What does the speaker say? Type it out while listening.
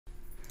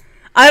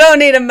I don't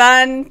need a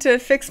man to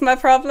fix my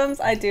problems.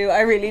 I do. I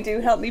really do.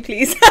 Help me,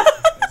 please.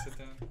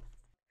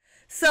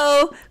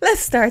 So let's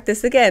start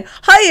this again.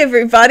 Hi,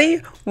 everybody.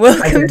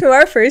 Welcome to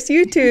our first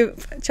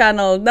YouTube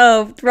channel.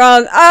 No,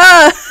 wrong.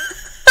 Hi,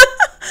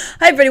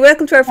 everybody.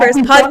 Welcome to our first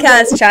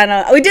podcast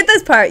channel. We did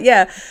this part,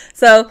 yeah.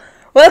 So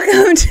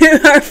welcome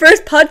to our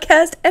first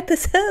podcast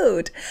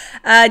episode.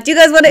 Do you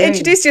guys want to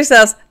introduce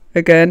yourselves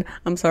again?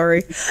 I'm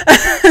sorry.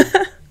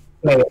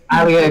 Okay,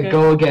 Alia,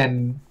 go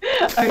again.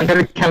 I'm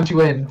gonna count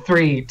you in.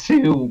 3,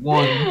 2,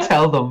 1.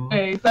 Tell them.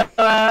 Okay, so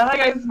hi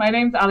guys, my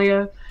name's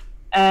Alia,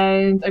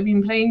 and I've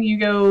been playing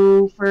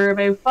Yu-Gi-Oh for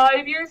about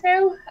 5 years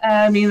now.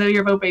 Me and Lily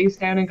are both based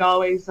down in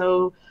Galway,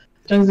 so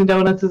Dungeons and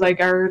Donuts is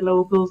like our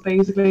locals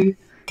basically.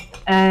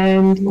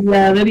 And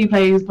yeah, Lily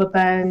plays, but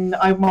then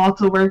I'm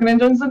also working in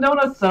Dungeons and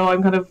Donuts, so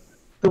I'm kind of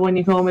the one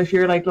you come if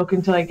you're like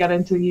looking to like get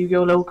into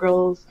Yu-Gi-Oh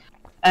locals.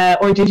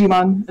 Or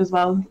Digimon as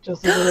well.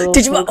 Just as a little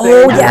Digimon.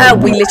 Oh yeah,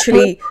 we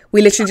literally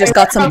just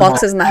got some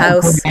boxes in the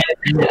house.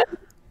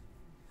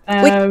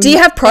 Wait, do you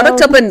have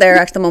product up in there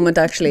at the moment?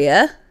 Actually,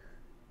 yeah.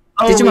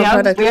 Oh, Digimon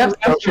product. We have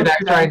Ultra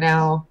Deck right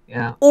now.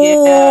 Yeah.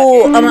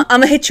 Oh, yeah. I'm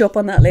gonna hit you up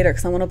on that later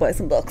because I want to buy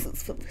some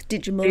boxes for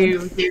Digimon.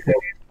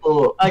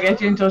 I'll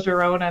get you in touch with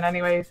Ronan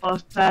anyway.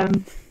 But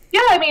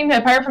yeah, I mean,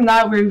 apart from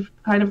that, we've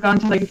kind of gone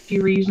to like a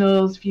few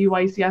regionals, a few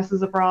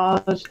YCSs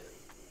abroad.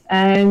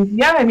 And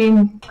yeah, I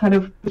mean, kind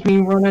of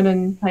between running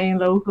and playing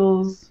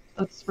locals,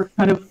 we're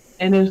kind of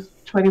in it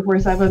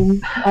 24/7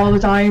 all the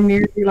time,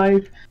 nearly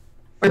like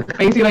we're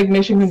basically like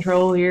mission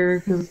control here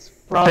because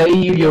we're all play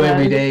Yu-Gi-Oh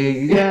every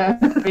day. Yeah,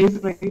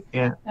 basically.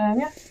 Yeah.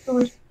 Yeah, so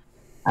we're...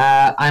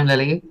 I'm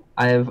Lily.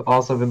 I've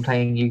also been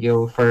playing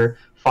Yu-Gi-Oh for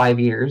 5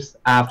 years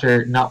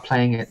after not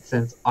playing it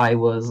since I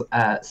was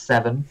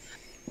 7.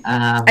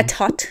 A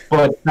tot.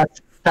 But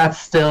that's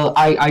still,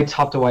 I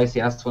topped a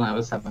YCS when I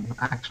was 7,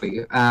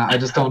 actually. I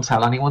just don't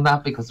tell anyone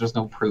that because there's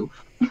no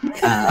proof.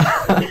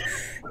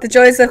 The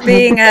joys of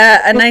being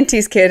a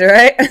 90s kid,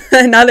 right?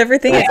 Not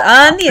everything is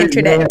on the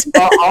internet.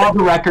 All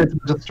the records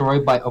were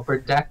destroyed by Upper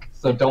Deck,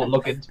 so don't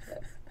look into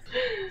it.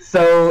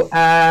 So,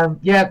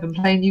 yeah, I've been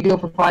playing Yu-Gi-Oh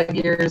for 5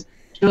 years.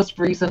 Just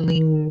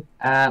recently,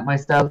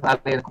 myself,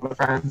 Abby, and a couple of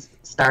friends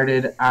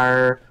started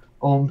our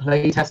own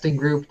play testing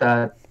group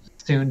that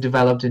soon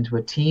developed into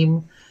a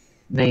team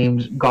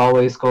named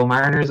Galway Skull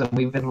Mariners, and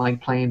we've been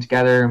like playing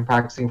together and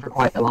practicing for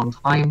quite a long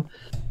time.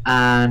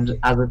 And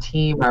as a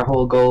team, our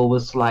whole goal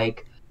was to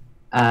like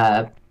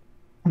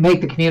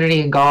make the community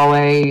in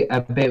Galway a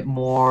bit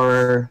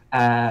more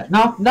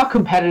not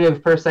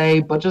competitive per se,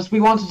 but just we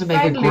wanted to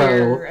make it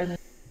grow.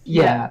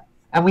 Yeah,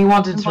 and we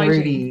wanted to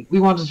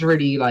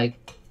really like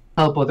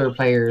help other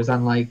players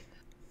and like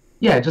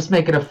just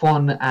make it a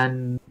fun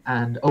and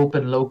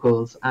open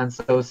locals. And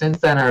so since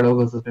then, our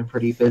locals have been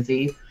pretty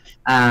busy,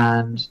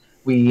 and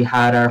we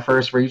had our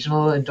first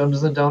regional in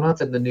Dungeons and Donuts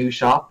in the new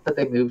shop that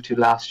they moved to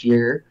last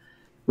year,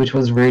 which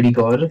was really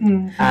good.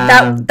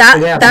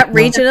 That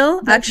regional,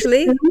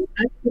 actually,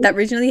 that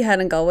regional you had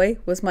in Galway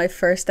was my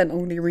first and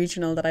only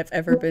regional that I've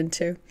ever been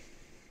to.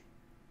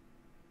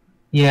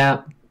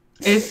 Yeah.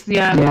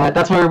 Yeah,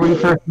 that's where we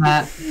first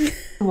met.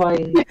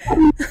 Wait,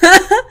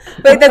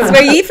 that's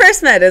where you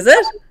first met, is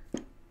it?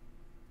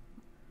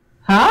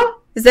 Huh?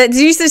 Is that? Did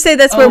you used to say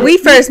that's where we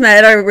first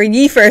met, or where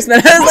ye first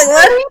met? I was like,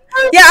 what?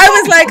 Yeah, I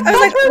was like,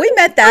 we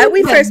met that.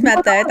 We first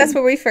met that. That's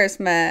where we first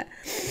met.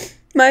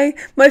 My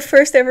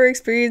first ever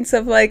experience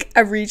of like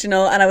a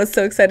regional, and I was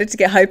so excited to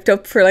get hyped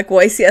up for like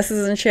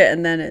YCSs and shit,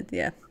 and then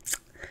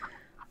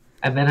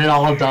And then it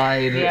all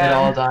died. Yeah. It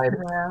all died.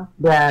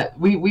 Yeah,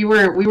 we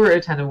were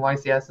attending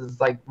YCSs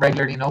like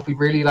regularly enough. We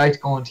really liked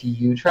going to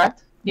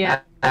Utrecht. Yeah.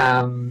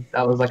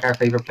 That was like our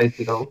favorite place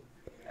to go.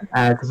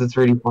 Because it's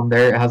really fun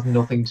there. It has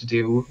nothing to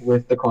do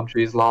with the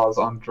country's laws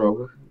on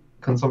drug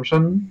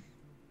consumption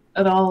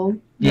At all.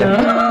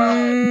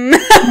 Yeah.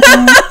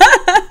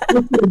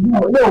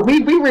 No,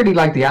 we really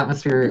like the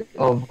atmosphere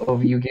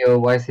of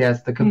Yu-Gi-Oh!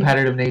 YCS, the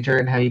competitive nature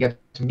and how you get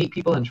to meet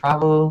people and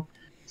travel.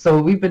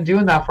 So we've been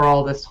doing that for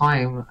all this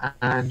time,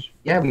 and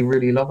yeah, we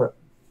really love it.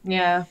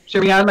 Yeah,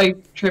 sure. We had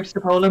like trips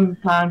to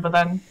Poland planned, but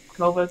then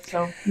COVID.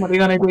 So what are you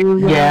gonna do?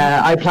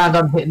 Yeah, I planned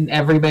on hitting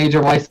every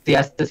major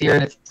YCS this year,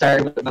 and it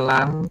started with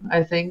Milan,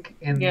 I think,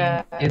 in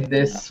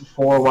this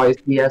 4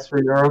 YCS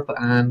for Europe,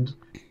 and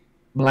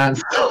Milan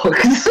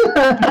sucked.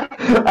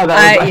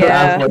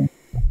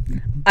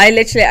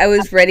 I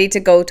was ready to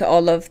go to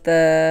all of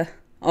the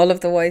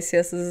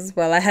YCSs as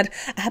well. I had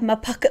my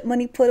pocket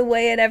money put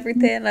away and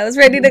everything, and I was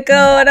ready to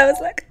go, and I was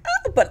like,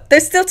 oh, but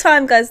there's still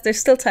time, guys. There's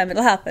still time.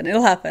 It'll happen.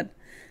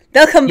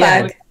 They'll come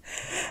back.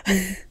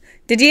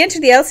 Did you enter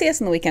the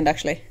LCS on the weekend,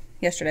 actually,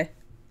 yesterday?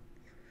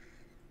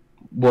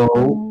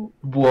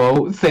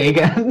 Whoa, say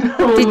again.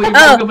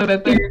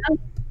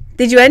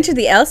 Did you enter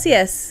the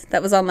LCS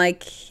that was on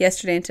like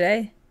yesterday and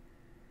today?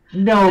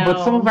 No,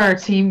 but some of our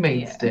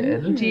teammates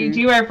did.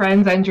 Two of our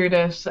friends entered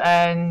it,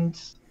 and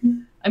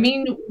I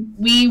mean,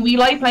 we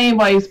like playing,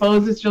 but I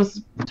suppose it's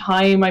just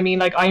time. I mean,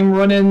 like, I'm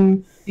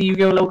running the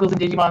Yu-Gi-Oh! Locals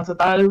and Digimon, so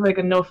that is like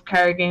enough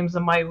card games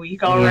in my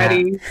week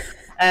already.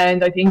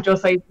 And I think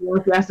just like the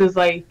OCS is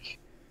like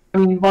I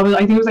mean, I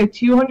think it was like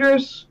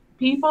 200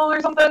 people or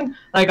something.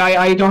 Like,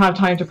 I don't have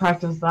time to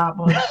practice that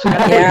much.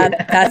 Yeah,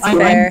 that's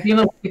fair. I'm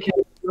dealing with the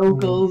kids,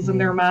 locals and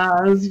their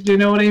maths. Do you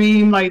know what I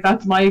mean? Like,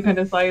 that's my kind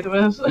of side of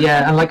it.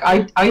 Yeah, and like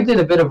I did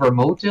a bit of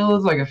remote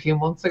deals like a few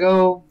months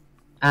ago,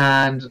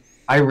 and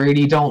I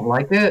really don't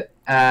like it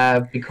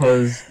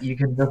because you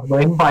can just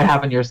win by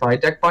having your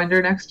side deck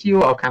binder next to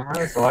you off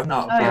camera. So I'm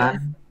not a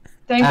fan.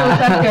 Danko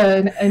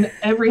Seka in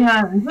every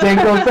hand.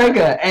 Danko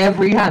Seka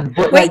every hand.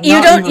 But, Wait, like, you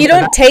not don't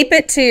even tape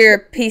it to your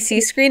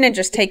PC screen and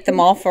just take them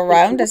off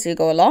around as you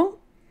go along?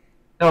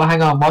 No,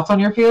 hang on. What's on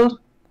your field?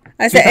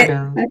 I 2 said.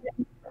 seconds.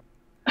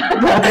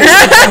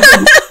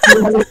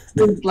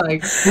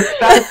 Like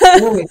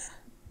that's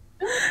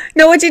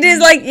No, what you do is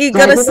like you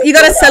gotta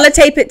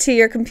sellotape it to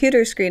your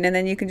computer screen, and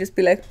then you can just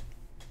be like,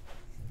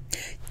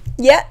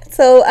 yeah.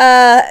 So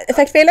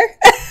effect failure.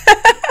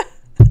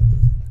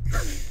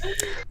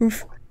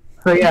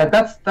 So yeah,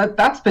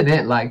 that's been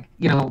it. Like,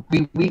 you know,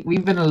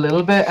 we've been a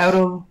little bit out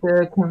of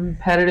the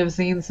competitive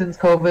scene since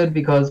COVID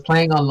because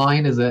playing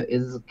online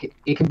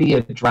it can be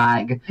a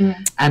drag,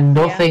 and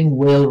nothing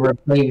will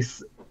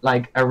replace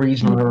like a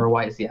regional or a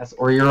YCS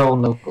or your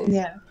own locals.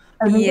 Yeah,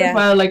 I think as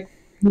well. Like,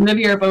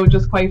 Lilly are both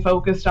just quite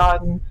focused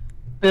on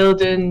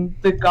building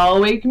the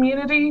Galway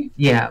community.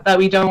 Yeah, that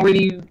we don't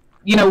really,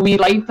 you know, we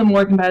like the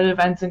more competitive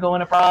events and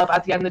going abroad. But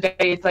at the end of the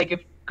day, it's like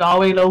if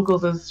Galway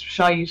locals is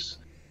shite,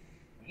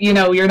 you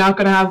know, you're not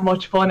going to have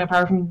much fun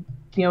apart from,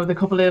 you know, the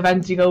couple of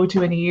events you go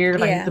to in a year,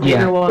 like the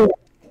bigger one.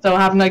 So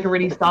having like a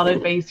really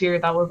solid base here,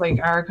 that was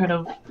like our kind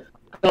of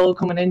goal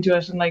coming into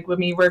it. And like with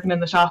me working in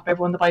the shop,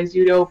 everyone that buys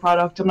judo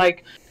product, I'm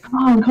like, come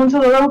on, come to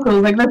the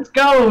locals, like let's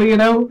go, you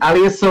know.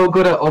 Ali is so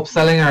good at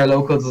upselling our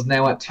locals, is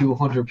now at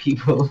 200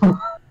 people.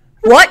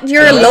 What,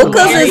 your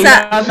locals is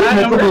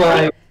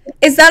that?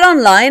 Is that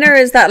online or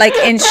is that like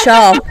in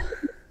shop?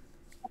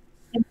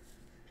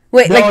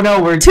 Wait,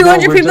 we're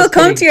 200 people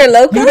come to your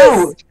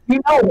locals? You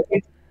know,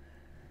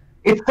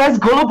 it says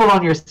gullible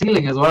on your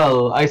ceiling as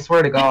well. I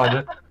swear to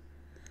God.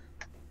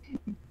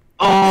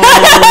 Oh,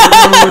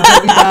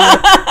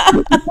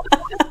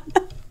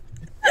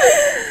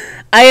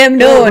 I am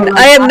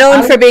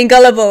known for being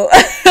gullible.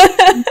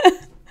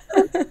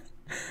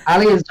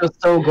 Ali is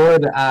just so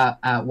good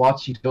at what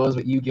she does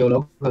with Yu-Gi-Oh!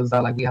 Locals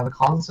that like we have a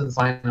constant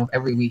sign-up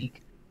every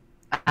week,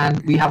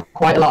 and we have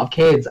quite a lot of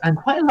kids and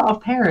quite a lot of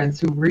parents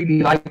who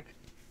really like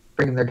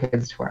bringing their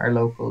kids to our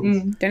locals.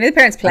 Do any of the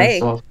parents play?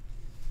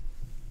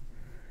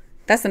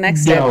 That's the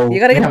next step. You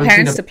gotta get the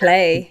parents to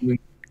play.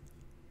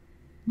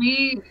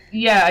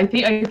 I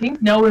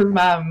think Noah's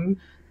mom.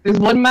 There's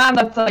one man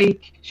that's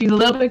like, she's a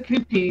little bit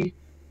kooky,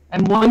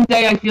 and one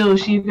day I feel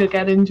she could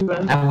get into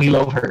it. And we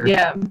love her.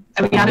 Yeah, and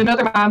we had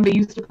another man that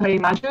used to play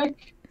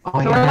Magic. So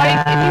we're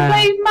like, if you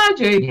play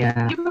Magic,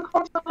 you can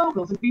come to the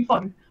locals, it'd be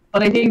fun.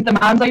 But I think the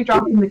man's like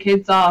dropping the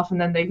kids off, and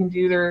then they can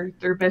do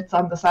their bits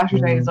on the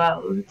Saturday as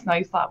well. It's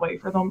nice that way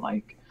for them.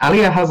 Like,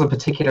 Alia has a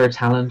particular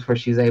talent where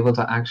she's able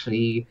to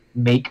actually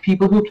make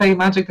people who play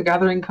Magic the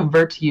Gathering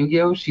convert to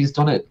Yu-Gi-Oh! She's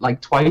done it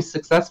like twice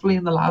successfully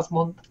in the last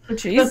month.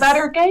 It's the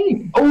better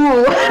game.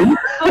 Oh,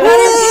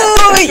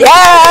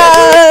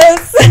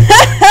 yes!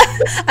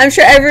 I'm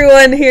sure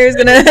everyone here is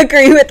going to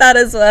agree with that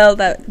as well,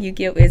 that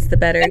Yu-Gi-Oh! Is the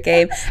better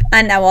game.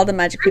 And now all the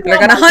Magic people are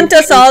going to hunt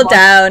us all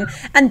down.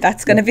 And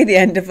that's going to be the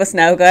end of us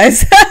now,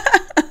 guys.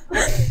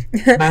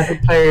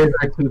 Magic players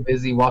are too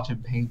busy watching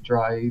paint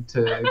dry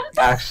to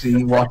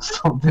actually watch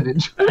something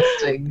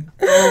interesting.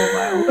 Oh,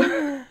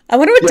 wow. I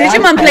wonder what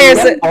Digimon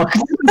players...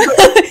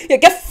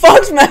 Get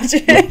fucked,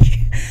 Magic!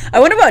 I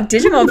wonder what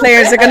Digimon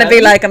players are going to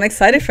be like. I'm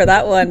excited for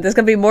that one. There's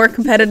going to be more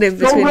competitive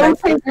between... Don't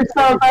take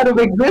yourself out of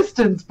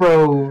existence,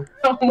 bro!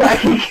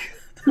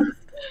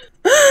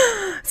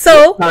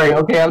 So... Sorry,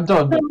 okay, I'm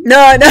done.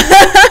 No.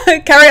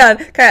 Carry on.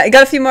 You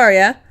got a few more,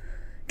 yeah?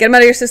 Get them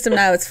out of your system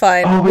now. It's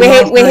fine. Oh, we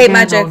hate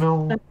Magic.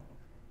 Oh, no.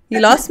 You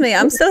lost me.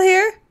 I'm still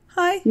here.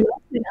 Hi.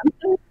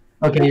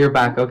 Okay, you're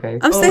back. Okay.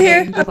 I'm still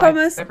here. I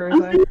promise. I'm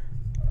here.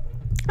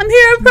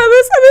 I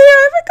promise.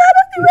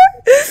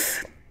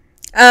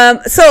 I'm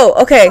here. So,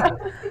 okay.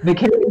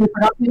 Michaela, you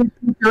forgot to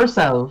introduce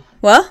yourself.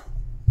 What?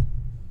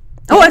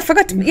 Oh, I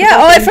forgot to... Yeah.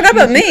 Oh, I forgot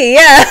about me.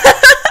 Yeah.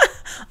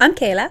 I'm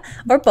Kayla,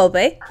 or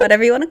Bulbe,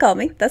 whatever you want to call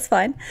me. That's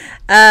fine.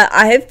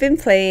 I have been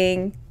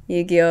playing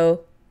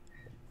Yu-Gi-Oh!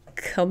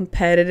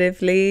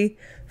 Competitively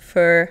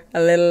for a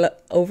little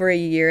over a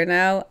year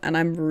now, and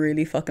I'm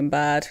really fucking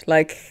bad.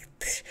 Like,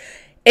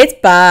 it's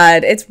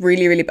bad. It's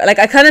really, really bad. Like,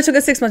 I kind of took a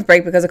 6-month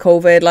break because of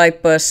COVID,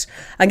 like, but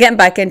I'm getting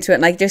back into it,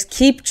 and I just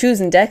keep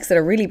choosing decks that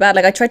are really bad.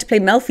 Like, I tried to play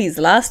Melfi's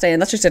the last day,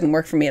 and that just didn't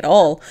work for me at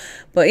all.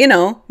 But, you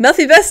know,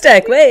 Melfi best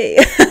deck, way.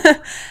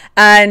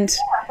 And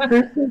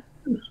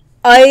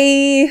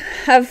I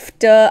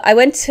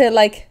went to,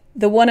 like,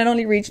 the one and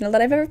only regional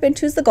that I've ever been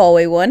to is the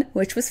Galway one,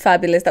 which was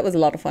fabulous. That was a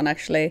lot of fun,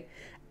 actually.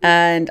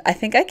 And I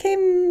think I came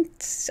in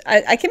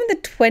the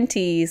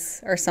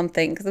 20s or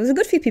something, because there was a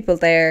good few people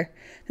there.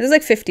 There was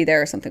like 50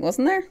 there or something,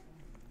 wasn't there?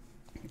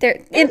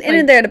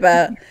 In there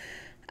about.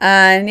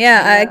 And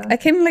yeah, I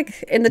came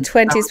like in the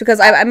 20s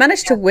because I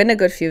managed to win a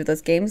good few of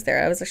those games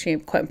there. I was actually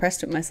quite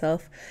impressed with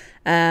myself.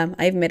 I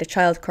even made a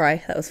child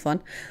cry. That was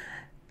fun.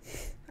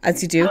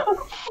 As you do.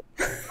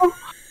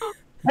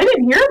 I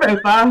didn't hear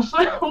about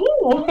that.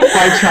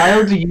 By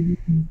child, do you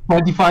mean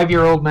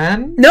 25-year-old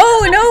man? No,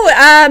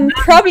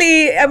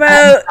 probably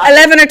about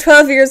 11 or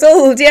 12 years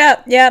old.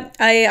 Yeah.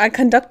 I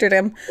conducted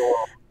him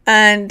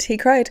and he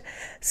cried.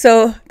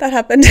 So that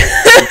happened.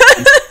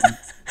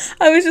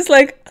 I was just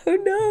like, oh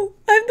no,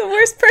 I'm the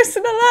worst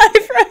person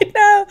alive right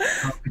now.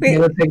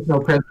 Kayla takes no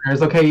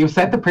prisoners. Okay, you've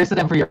set the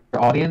precedent for your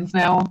audience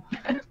now.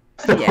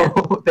 So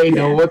they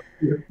know what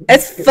to do.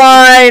 It's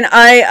fine.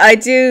 I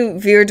do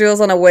viewer duels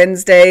on a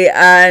Wednesday,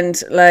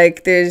 and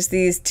like there's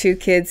these two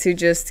kids who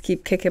just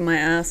keep kicking my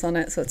ass on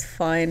it, so it's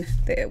fine.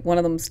 One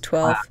of them's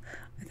 12,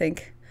 I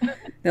think.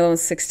 The other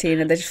one's 16,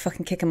 and they're just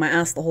fucking kicking my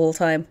ass the whole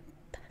time.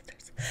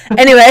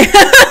 Anyway,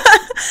 so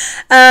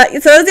that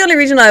was the only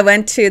region I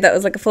went to that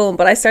was like a full one.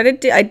 But I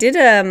did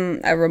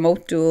a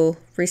remote duel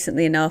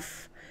recently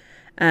enough,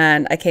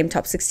 and I came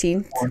top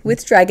 16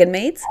 with Dragon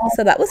Maids,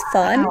 so that was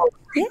fun.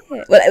 Yeah,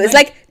 well, it was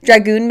like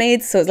Dragoon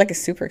Maids, so it's like a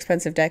super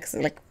expensive deck. So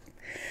like,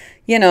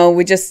 you know,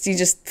 you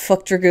just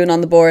fuck Dragoon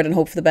on the board and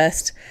hope for the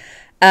best.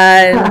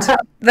 And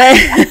then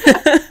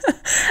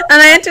and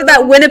I entered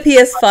that Win a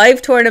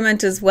PS5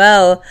 tournament as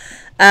well.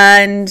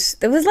 And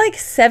there was like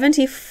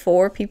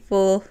 74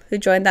 people who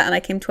joined that, and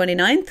I came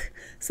 29th.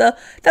 So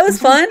that was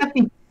fun.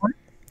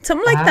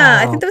 Something like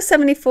that. I think there was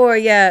 74,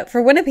 yeah, for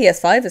Win a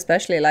PS5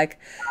 especially. Like,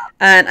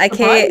 and I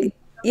came,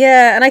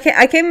 yeah, and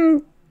I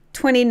came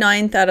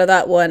 29th out of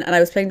that one, and I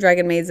was playing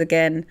Dragon Maids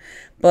again.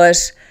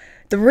 But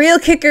the real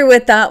kicker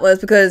with that was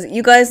because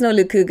you guys know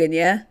Luke Coogan,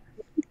 yeah?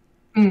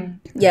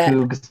 Yeah.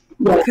 The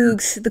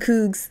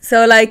Cougs.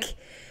 So like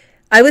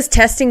I was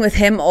testing with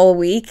him all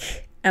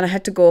week, and I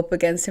had to go up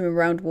against him in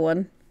round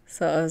 1.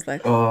 So I was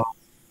like,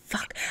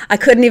 fuck. I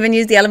couldn't even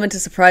use the element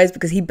of surprise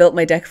because he built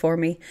my deck for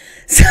me.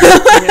 So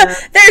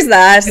there's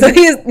that. So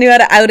he knew how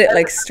to out it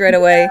like straight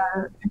away.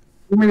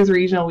 There's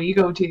regional we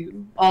go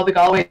to, all the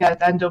Galway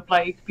heads end up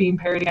like being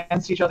paired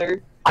against each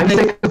other. I'm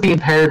sick of being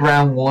paired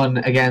round 1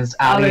 against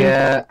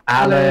Alia,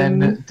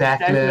 Alan,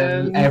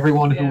 Declan,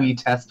 everyone who we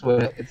test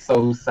with. It's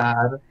so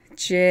sad.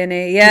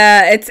 Ginny,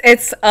 yeah,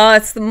 it's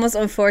the most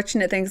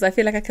unfortunate thing because I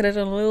feel like I could have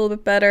done a little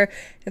bit better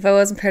if I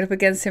wasn't paired up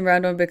against him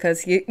round 1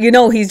 because you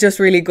know he's just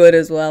really good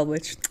as well,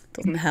 which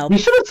doesn't help. You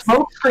should have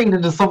smoke screened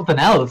into something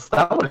else.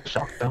 That would have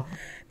shocked them.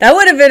 That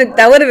would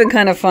have been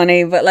kind of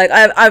funny, but like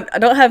I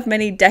don't have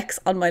many decks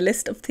on my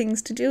list of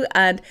things to do,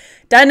 and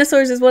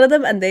dinosaurs is one of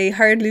them, and they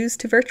hard lose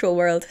to Virtual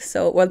World.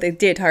 So well, they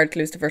did hard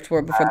lose to Virtual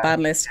World before the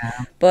ban list,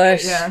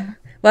 but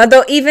well,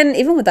 though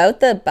even without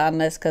the ban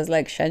list, because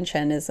like Shen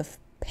is a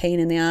pain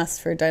in the ass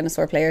for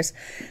dinosaur players,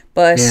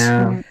 but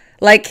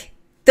like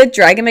the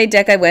Dragon Maid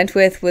deck I went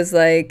with was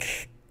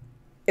like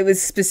it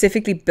was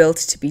specifically built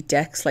to be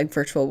decks like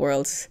Virtual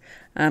Worlds,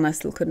 and I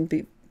still couldn't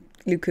beat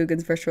Luke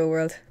Coogan's Virtual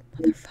World,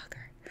 motherfucker.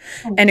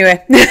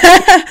 Anyway,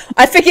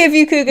 I forgive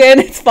you, Coogan.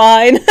 It's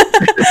fine.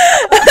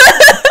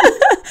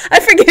 I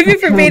forgive you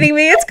for beating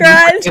me. It's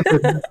grand.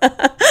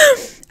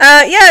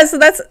 Yeah, so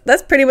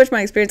that's pretty much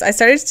my experience. I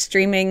started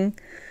streaming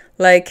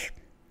like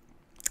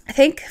I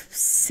think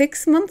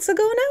 6 months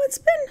ago now. It's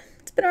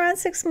been around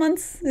 6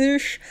 months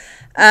ish.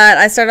 And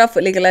I started off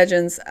with League of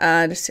Legends,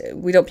 and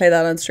we don't play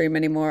that on stream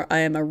anymore. I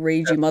am a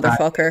ragey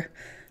motherfucker.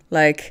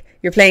 Like,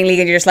 you're playing League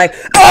and you're just like,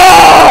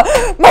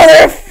 oh,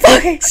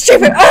 motherfucking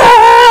stupid,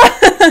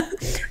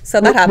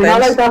 so that happened. You're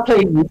not like that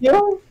playing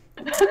Yu-Gi-Oh?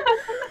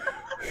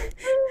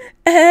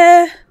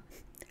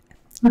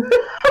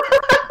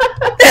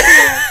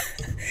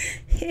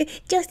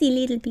 Just a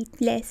little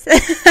bit less.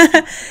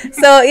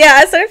 So yeah,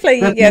 I started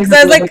playing Yu-Gi-Oh because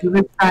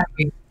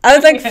I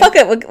was like, fuck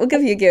it, we'll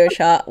give Yu-Gi-Oh a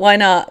shot. Why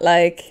not?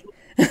 Like,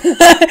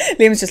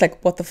 Liam's just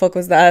like, what the fuck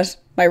was that?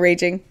 My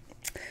raging.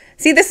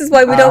 See, this is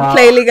why we don't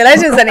play League of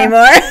Legends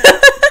anymore.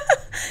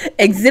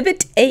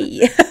 Exhibit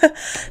A.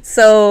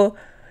 So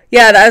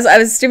yeah, I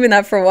was streaming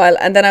that for a while,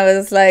 and then I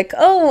was like,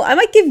 oh, I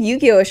might give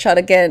Yu-Gi-Oh a shot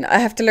again. I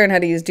have to learn how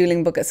to use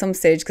Dueling Book at some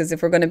stage, because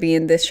if we're going to be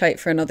in this shite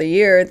for another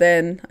year,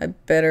 then I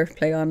better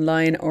play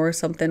online or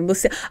something. We'll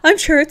see. I'm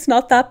sure it's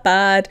not that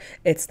bad.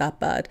 It's that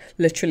bad.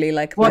 Literally,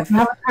 like, what, you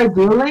haven't tried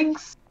Duel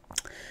Links?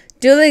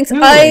 Duel Links,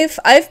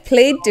 I've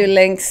played Duel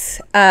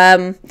Links.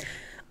 I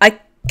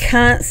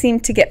can't seem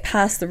to get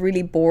past the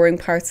really boring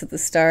parts at the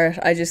start.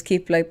 I just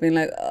keep like being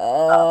like,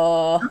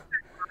 oh.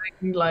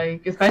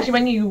 Like, especially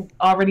when you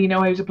already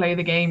know how to play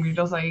the game, you're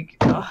just like,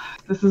 oh,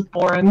 this is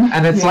boring.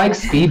 And it's like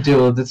Speed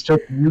Duels, it's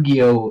just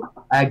Yu-Gi-Oh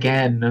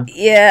again.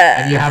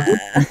 Yeah. And you have to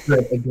do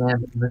it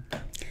again.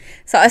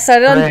 So I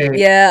started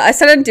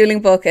on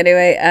Dueling Book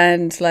anyway,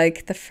 and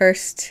like the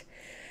first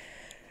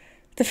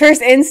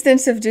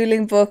instance of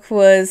Dueling Book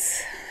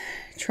was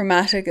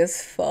traumatic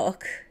as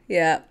fuck.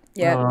 Yeah.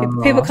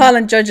 People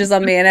calling judges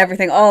on me and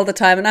everything all the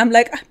time, and I'm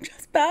like, I'm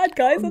just bad,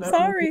 guys. I'm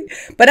sorry.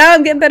 But now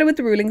I'm getting better with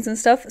the rulings and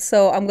stuff,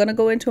 so I'm gonna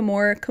go into a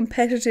more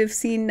competitive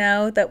scene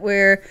now that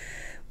we're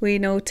we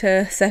know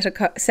to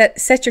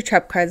set your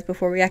trap cards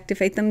before we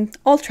activate them.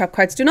 All trap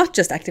cards do not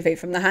just activate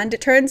from the hand,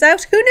 it turns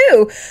out. Who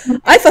knew?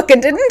 I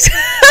fucking didn't.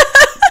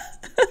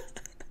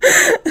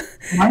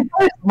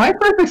 My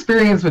first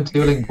experience with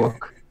Dueling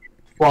Book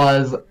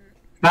was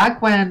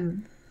back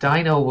when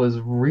Dino was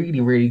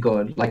really, really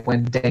good. Like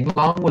when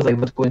Denglong was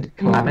able to go into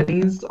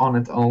calamities on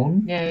its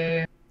own.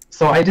 Yeah.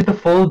 So I did the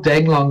full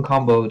Denglong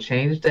combo,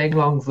 changed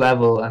Denglong's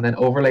level, and then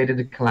overlaid it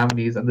into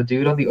calamities. And the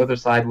dude on the other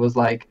side was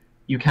like,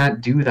 "You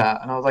can't do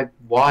that." And I was like,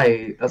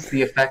 "Why? That's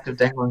the effect of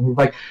Denglong." He's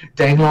like,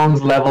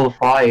 "Denglong's level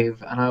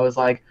 5," and I was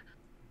like,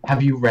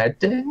 "Have you read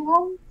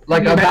Denglong?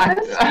 Like, I'm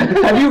back.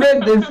 Have you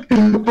read this?"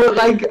 But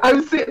like, I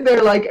was sitting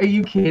there like, "Are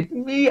you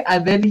kidding me?"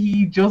 And then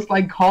he just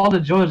like called a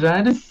judge, and I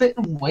had to sit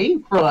and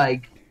wait for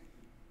like,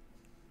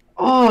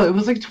 it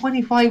was like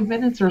 25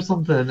 minutes or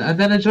something. And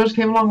then a judge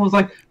came along and was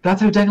like,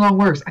 "That's how Denglong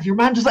works." And your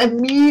man just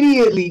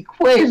immediately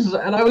quit.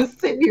 And I was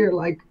sitting here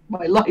like,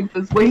 my life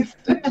is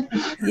wasted.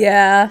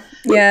 Yeah.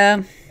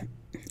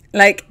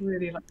 Like,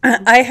 Really like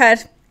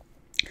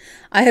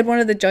I had one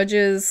of the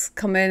judges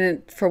come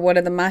in for one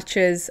of the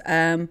matches.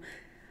 So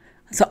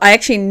I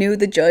actually knew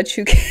the judge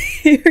who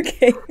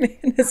came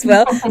in as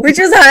well, which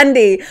was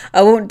handy.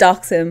 I won't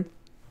dox him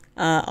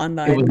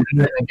online. It was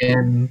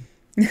again.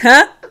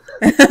 Huh?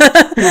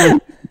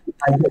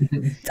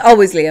 It's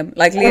always Liam.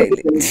 Like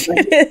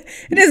it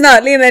is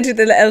not. Liam entered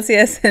the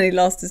LCS and he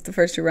lost the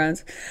first 2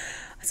 rounds.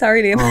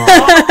 Sorry, Liam.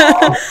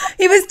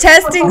 He was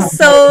testing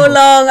so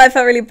long. I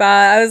felt really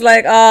bad. I was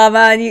like, "Oh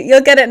man,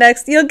 you'll get it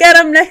next. You'll get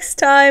him next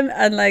time."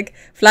 And like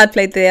Vlad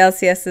played the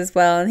LCS as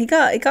well, and he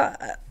got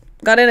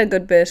in a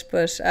good bit.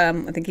 But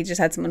I think he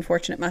just had some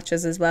unfortunate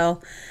matches as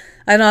well.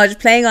 I don't know. Just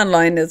playing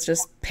online is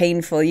just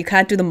painful. You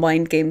can't do the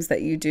mind games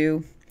that you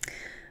do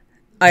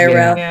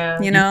IRL.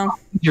 Yeah. You know.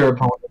 Your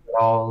opponent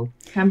at all.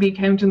 Can be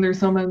counting their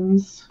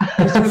summons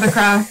just for the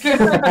crack.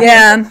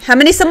 Yeah. How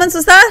many summons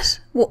was that?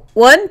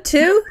 1,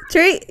 2,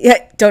 3?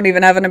 Yeah. Don't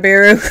even have an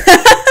Abiru.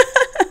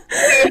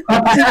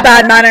 Just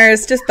bad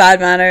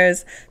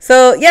manners.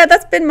 So yeah,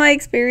 that's been my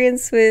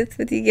experience with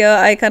Yu-Gi-Oh.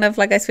 I kind of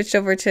like I switched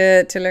over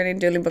to learning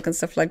Dueling Book and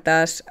stuff like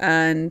that,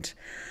 and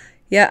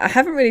yeah, I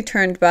haven't really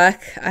turned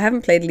back. I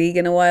haven't played League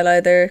in a while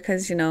either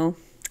because the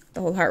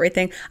whole heart rate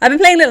thing. I've been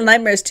playing Little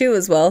Nightmares too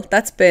as well.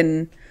 That's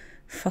been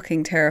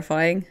fucking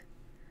terrifying.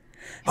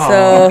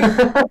 So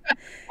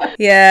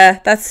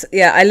yeah,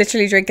 I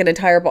literally drink an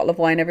entire bottle of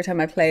wine every time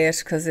I play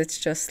it because it's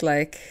just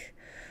like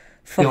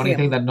the only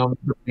thing that numbs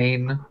the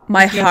pain.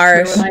 My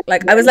heart.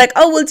 Like I was like,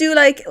 we'll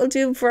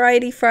do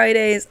variety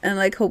Fridays and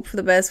like hope for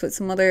the best with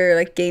some other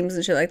like games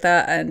and shit like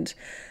that. And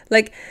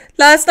like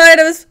last night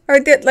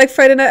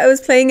Friday night I was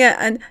playing it,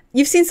 and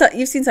you've seen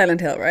Silent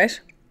Hill, right?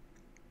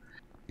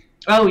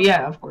 Oh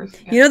yeah, of course.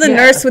 Yeah. You know the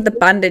nurse with the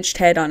bandaged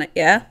head on it,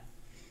 yeah?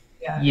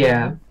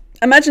 Yeah.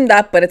 Imagine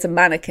that, but it's a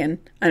mannequin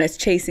and it's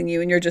chasing you,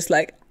 and you're just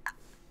like.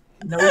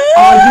 No.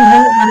 Oh, you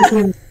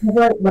know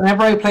mannequin.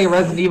 Whenever I play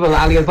Resident Evil,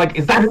 Alia's like,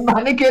 "Is that a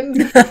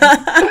mannequin?"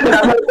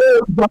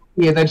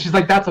 And then she's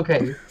like, "That's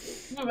okay."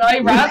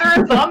 I'd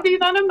rather a zombie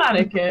than a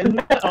mannequin.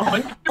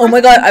 100%. Oh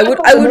my god, I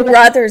would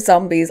rather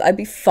zombies. I'd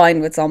be fine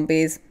with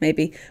zombies,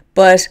 maybe.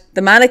 But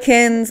the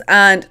mannequins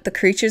and the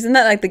creatures in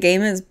that, like the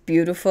game is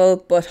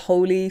beautiful, but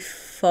holy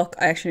fuck,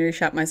 I actually nearly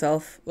shat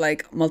myself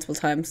like multiple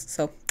times.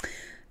 So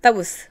that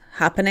was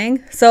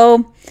happening.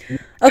 So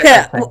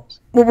okay,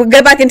 we'll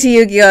get back into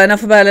Yu-Gi-Oh!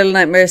 Enough about Little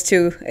Nightmares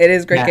 2. It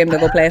is a great game to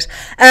go play it.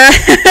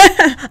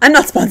 I'm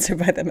not sponsored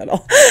by them at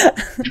all.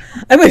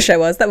 I wish I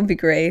was. That would be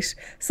great.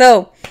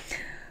 So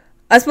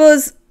I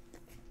suppose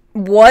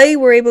why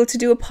we're able to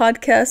do a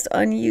podcast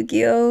on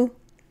Yu-Gi-Oh!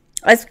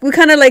 We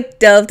kind of like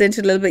delved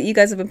into it a little bit. You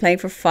guys have been playing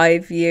for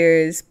 5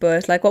 years,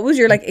 but like what was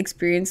your like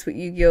experience with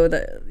Yu-Gi-Oh!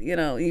 That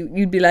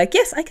you'd be like,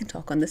 "Yes, I can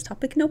talk on this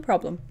topic, no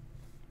problem."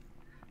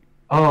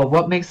 Oh,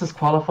 what makes us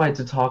qualified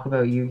to talk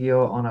about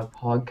Yu-Gi-Oh! On a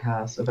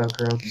podcast about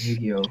girls in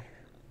Yu-Gi-Oh?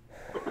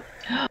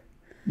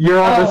 You're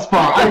on the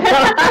spot.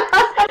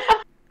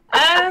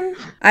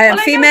 I am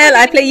female,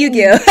 I play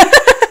Yu-Gi-Oh!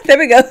 There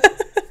we go.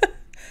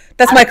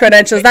 That's my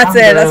credentials. That's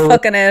it. That's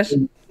fucking it.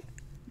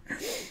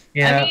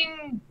 Yeah. I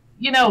mean,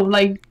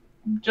 like,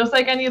 just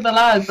like any of the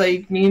lads,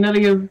 like, me and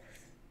Lily have,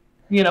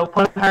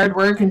 put hard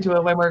work into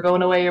it when we're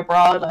going away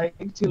abroad, like,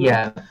 to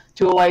a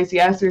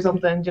YCS or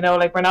something,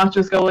 like, we're not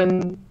just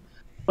going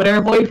with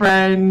our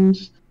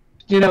boyfriend,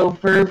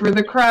 for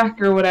the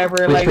crack or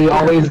whatever. Which like we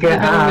always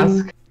get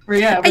asked.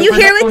 Are you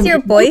here with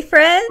your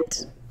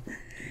boyfriend?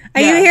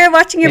 Are you here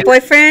watching your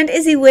boyfriend?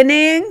 Is he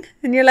winning?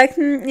 And you're like,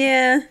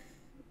 yeah.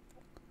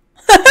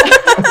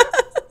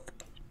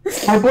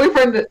 My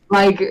boyfriend, you're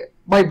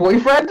my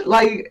boyfriend.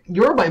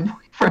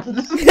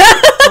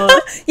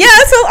 Yeah,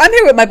 so I'm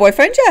here with my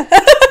boyfriend, yeah.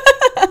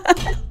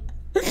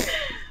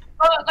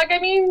 But, like, I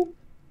mean,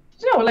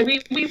 like,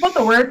 we put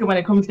the work in when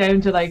it comes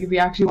down to, like, if we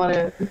actually want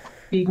to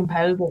be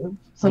competitive.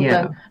 Something.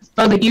 Yeah.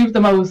 So, like, you've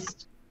the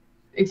most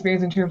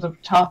experience in terms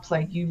of tops.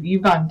 Like,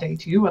 you've gone day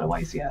 2 at a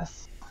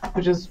YCS,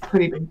 which is a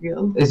pretty big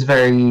deal. It's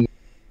very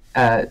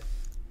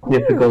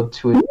difficult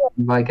to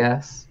achieve, I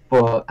guess.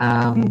 But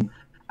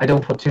I I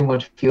don't put too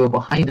much fuel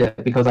behind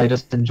it because I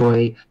just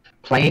enjoy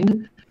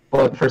playing.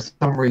 But for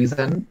some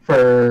reason,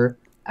 for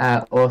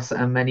us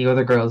and many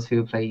other girls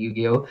who play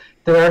Yu-Gi-Oh,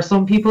 there are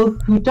some people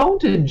who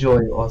don't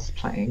enjoy us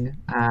playing,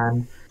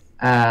 and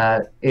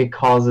it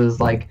causes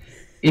like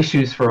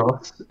issues for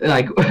us,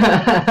 like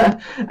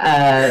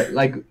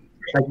like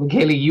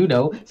Kayla, you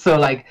know. So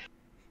like,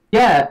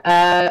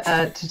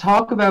 yeah, to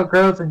talk about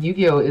girls and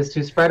Yu-Gi-Oh is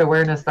to spread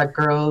awareness that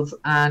girls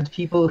and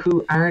people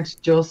who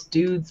aren't just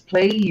dudes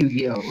play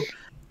Yu-Gi-Oh.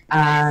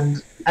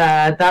 And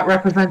that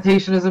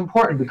representation is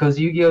important because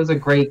Yu-Gi-Oh is a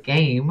great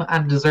game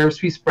and deserves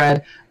to be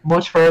spread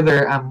much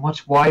further and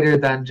much wider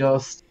than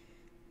just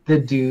the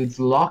dude's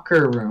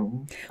locker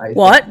room. I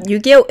What? think.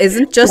 Yu-Gi-Oh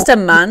isn't just a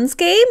man's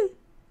game?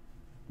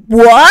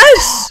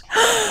 What?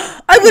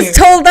 I was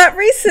told that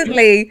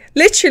recently.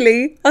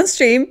 Literally on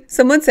stream,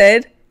 someone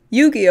said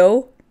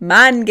Yu-Gi-Oh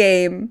man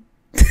game.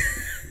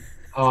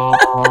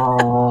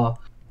 Oh,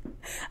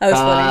 That was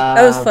funny.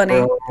 That was funny.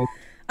 bro.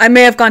 I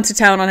may have gone to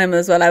town on him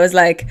as well. I was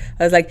like,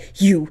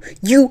 you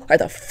are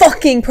the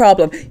fucking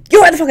problem.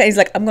 You are the fucking. He's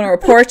like, I'm gonna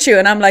report you,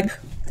 and I'm like,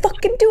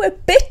 fucking do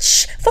it,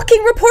 bitch.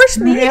 Fucking report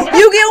me.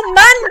 Yu-Gi-Oh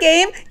man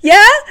game.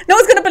 Yeah, no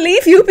one's gonna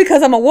believe you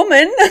because I'm a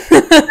woman.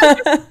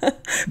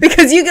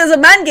 Because Yu-Gi-Oh's a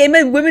man game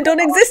and women don't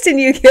exist in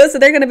Yu-Gi-Oh, so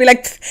they're gonna be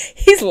like,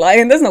 he's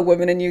lying. There's no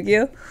women in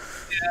Yu-Gi-Oh.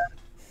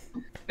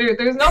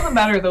 There's nothing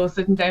better though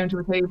sitting down to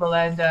a table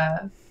and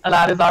a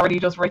lad has already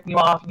just written you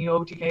off and you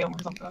OTK him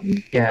or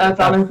something. Yeah, That's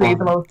honestly fun.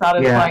 the most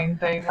satisfying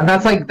thing. And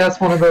that's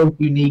one of those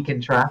unique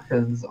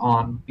interactions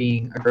on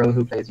being a girl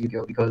who plays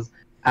Yu-Gi-Oh because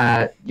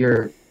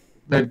there's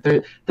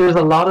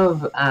a lot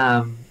of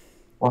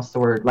what's the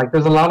word? Like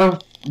there's a lot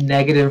of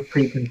negative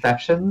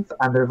preconceptions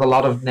and there's a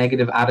lot of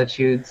negative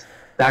attitudes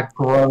that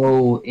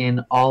grow in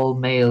all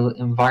male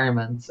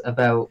environments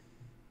about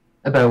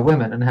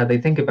women and how they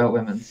think about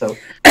women. So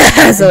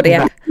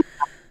Zodiac.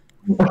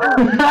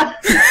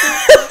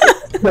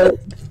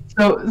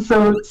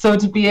 so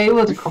to be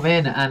able to come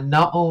in and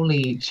not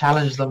only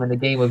challenge them in the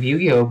game of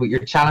Yu-Gi-Oh, but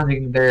you're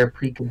challenging their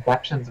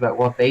preconceptions about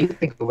what they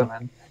think of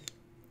women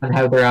and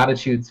how their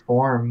attitudes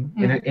form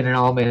in an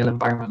all-male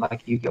environment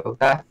like Yu-Gi-Oh.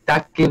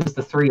 That gives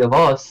the three of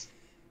us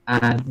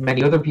and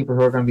many other people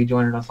who are going to be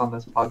joining us on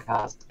this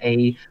podcast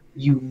a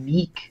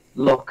unique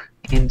look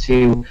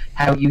into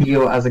how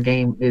Yu-Gi-Oh as a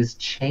game is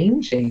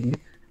changing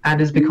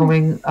and is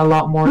becoming a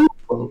lot more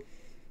equal.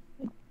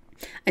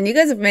 And you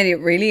guys have made it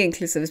really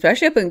inclusive,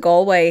 especially up in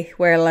Galway,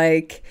 where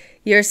like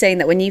you're saying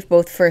that when you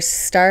both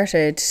first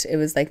started, it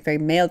was like very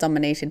male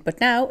dominated, but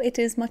now it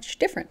is much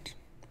different,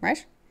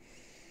 right?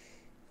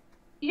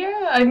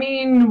 Yeah, I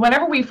mean,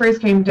 whenever we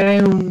first came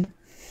down,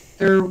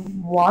 there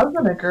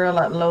wasn't a girl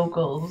at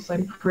locals,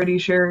 I'm pretty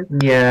sure.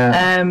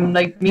 Yeah.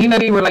 Like me and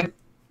Eddie were like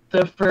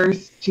the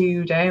first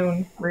two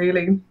down,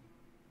 really.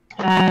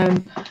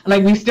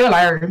 Like we still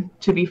are,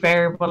 to be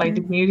fair, but like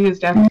the community is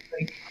definitely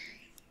like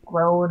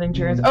growing in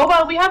terms. Oh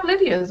well, we have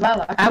Lydia as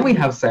well, actually. And we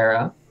have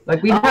Sarah.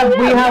 Like we Oh, have yeah,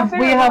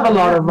 we have a Sarah.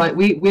 lot of like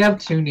we have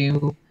two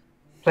new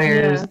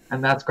players Yeah.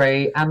 and that's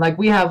great. And like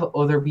we have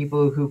other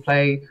people who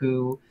play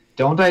who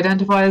don't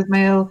identify as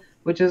male,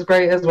 which is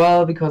great as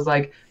well because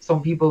like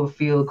some people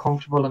feel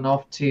comfortable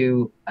enough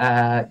to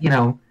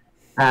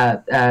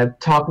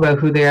talk about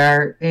who they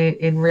are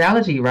in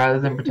reality rather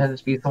than pretend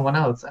to be someone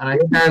else. And I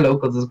think our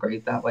locals is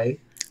great that way.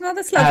 Oh,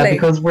 that's lovely.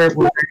 Because we're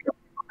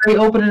very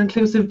open and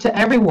inclusive to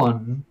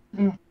everyone.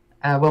 Mm.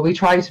 Well, we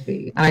try to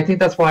be, and I think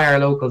that's why our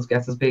locals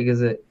gets as big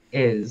as it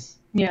is.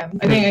 Yeah,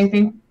 I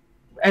think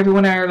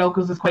everyone at our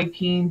locals is quite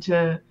keen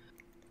to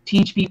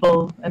teach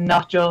people and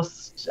not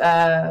just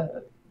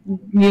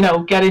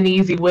get an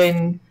easy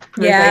win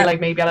per Yeah. se, like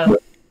maybe at a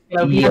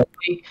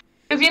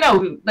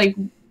because like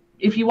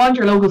if you want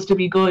your locals to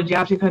be good, you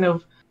have to kind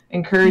of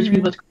encourage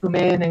people to come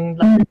in and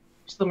like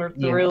teach them the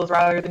Yeah. rules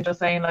rather than just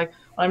saying like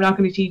I'm not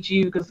going to teach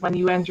you because when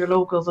you enter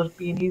locals it'll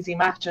be an easy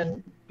match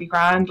and be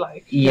grand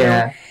like you know.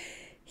 Yeah.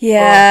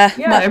 yeah. But,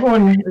 yeah,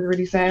 everyone is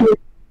really sound.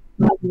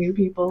 New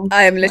people.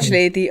 I am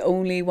literally the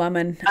only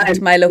woman at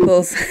my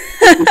locals.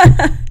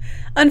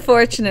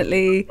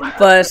 Unfortunately,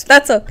 but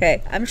that's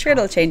okay. I'm sure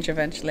it'll change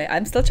eventually.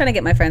 I'm still trying to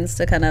get my friends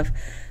to kind of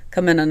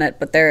come in on it,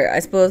 but I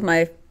suppose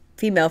my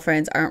female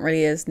friends aren't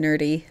really as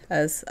nerdy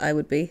as I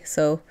would be.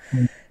 So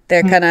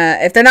they're kind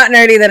of, if they're not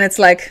nerdy, then it's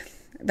like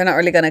they're not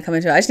really going to come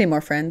into it. I just need more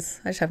friends.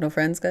 I just have no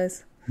friends,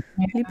 guys.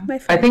 I need my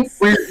friends. I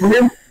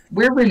think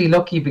we're really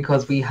lucky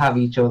because we have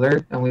each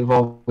other and we've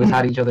always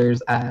had each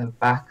other's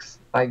backs,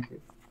 like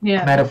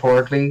Yeah.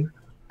 metaphorically.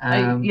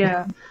 I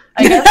guess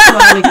as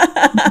well,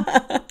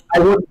 like, I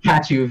wouldn't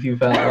catch you if you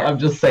fell. I'm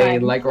just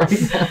saying, like right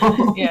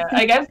now. yeah,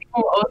 I guess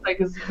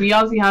because we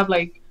obviously have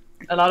like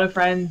a lot of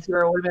friends who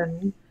are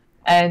women,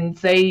 and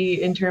say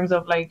in terms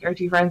of like our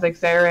two friends like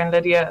Sarah and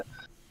Lydia,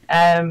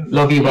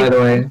 Love you, by the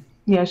way.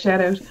 yeah,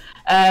 shout out.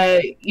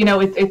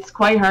 It's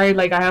quite hard.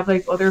 Like I have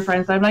like other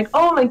friends. I'm like,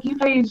 oh, like you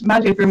played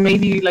Magic, or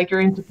maybe like you're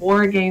into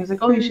board games. Like,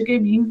 oh, you should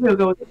give Yu-Gi-Oh a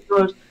go. It's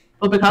good.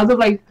 But because of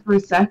like the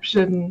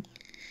perception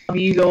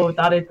ego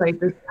that it's like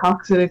this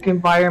toxic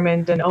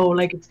environment, and oh,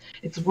 like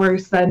it's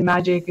worse than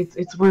magic,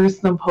 it's worse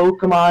than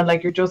Pokemon,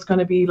 like you're just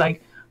gonna be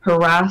like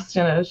harassed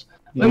in it.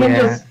 Women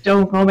just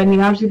don't come, and you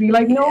have to be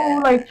like,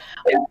 no, like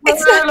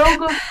it's our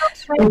local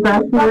stuff,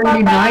 That's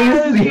really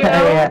nice. you know?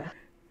 Yeah.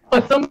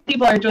 But some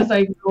people are just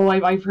like, oh,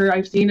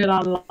 I've seen it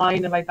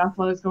online, and like that's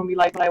what it's going to be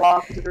like when I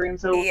walk into the room.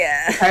 So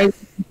it's hard to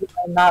see it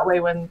in that way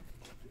when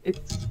it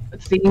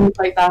seems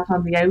like that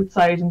on the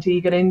outside until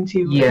you get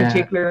into a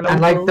particular locals.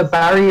 And like the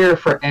barrier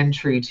for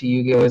entry to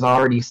Yu-Gi-Oh is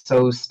already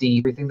so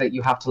steep. Everything that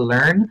you have to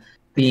learn,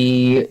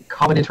 the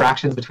common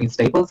interactions between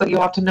staples that you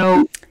have to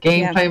know,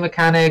 gameplay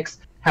mechanics,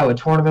 how a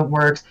tournament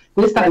works.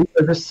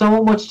 There's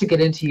so much to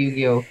get into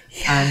Yu-Gi-Oh!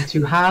 And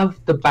to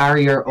have the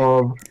barrier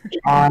of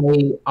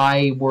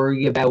I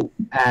worry about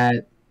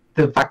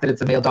the fact that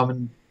it's a male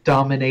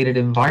dominated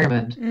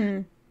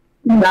environment.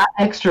 That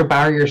extra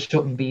barrier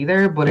shouldn't be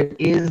there, but it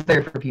is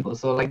there for people.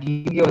 So like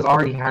Yu-Gi-Oh! Is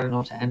already hard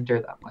enough to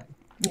enter that way.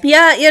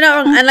 Yeah, you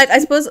know, and like I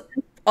suppose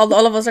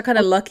all of us are kind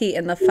of lucky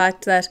in the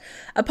fact that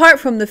apart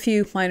from the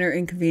few minor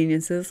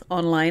inconveniences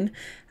online,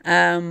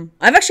 I've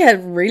actually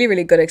had really,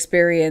 really good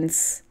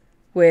experience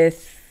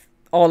with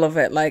all of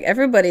it. Like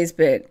everybody's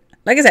been,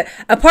 like I said,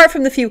 apart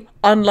from the few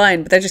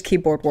online, but they're just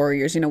keyboard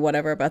warriors, you know,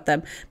 whatever about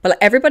them. But like,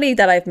 everybody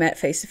that I've met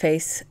face to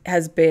face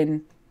has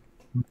been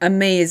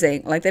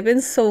amazing. Like they've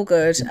been so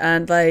good,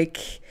 and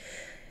like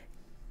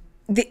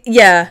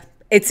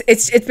it's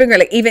been great.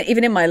 Like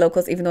even in my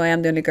locals, even though I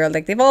am the only girl,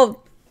 like they've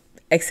all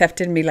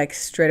accepted me like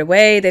straight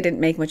away. They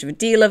didn't make much of a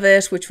deal of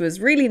it, which was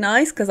really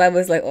nice, because I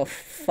was like, oh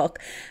fuck.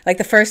 Like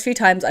the first few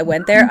times I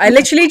went there, I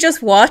literally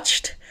just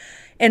watched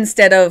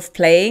instead of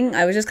playing.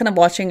 I was just kind of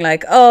watching,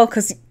 like, oh,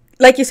 because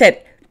like you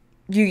said,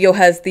 Yu-Gi-Oh!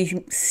 Has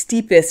the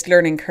steepest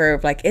learning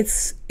curve. Like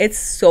it's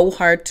so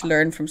hard to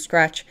learn from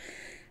scratch.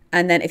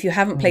 And then if you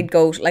haven't played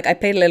Goat, like I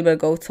played a little bit of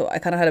Goat, so I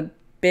kind of had a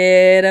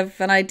bit of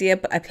an idea,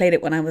 but I played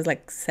it when I was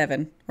like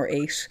 7 or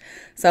 8.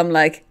 So I'm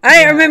like, I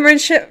ain't remembering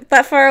shit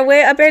that far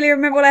away. I barely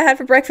remember what I had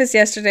for breakfast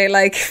yesterday.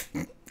 Like,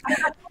 I'm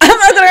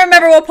not going to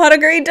remember what pot of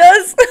greed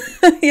does,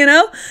 you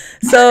know?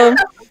 So,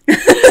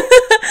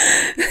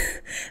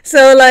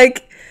 so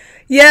like,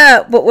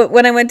 yeah, but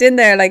when I went in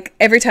there, like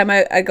every time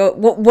I go,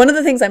 one of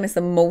the things I miss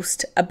the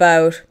most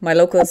about my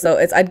locals though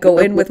is I'd go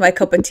in with my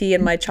cup of tea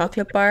and my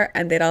chocolate bar,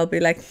 and they'd all be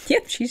like,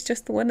 yep, she's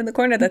just the one in the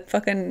corner that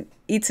fucking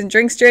eats and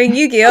drinks during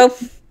Yu-Gi-Oh!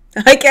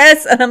 I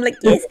guess. And I'm like,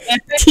 yes,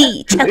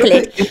 tea,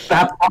 chocolate. It's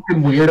that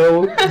fucking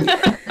weirdo.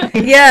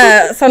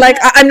 Yeah, so like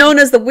I'm known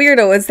as the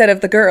weirdo instead of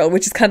the girl,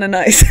 which is kind of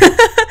nice.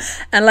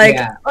 And like,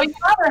 oh, you'd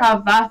rather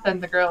have that than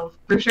the girls,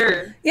 for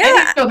sure.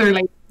 Yeah. So they're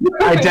like,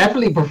 I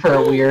definitely prefer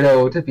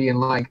weirdo to being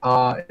like,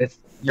 it's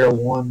your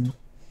one.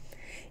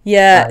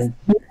 Yeah.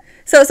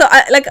 So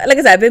I like I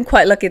said, I've been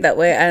quite lucky that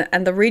way,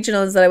 and the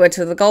regionals that I went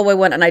to, the Galway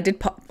one, and I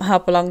did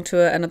hop along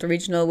to another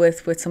regional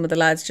with some of the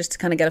lads just to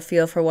kind of get a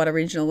feel for what a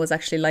regional was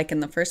actually like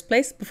in the first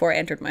place before I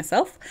entered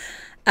myself.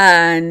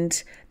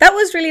 And that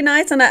was really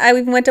nice, and I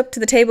even went up to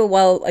the table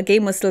while a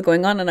game was still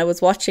going on, and I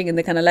was watching, and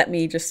they kind of let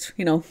me just,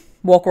 you know,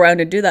 walk around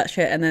and do that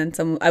shit. And then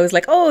I was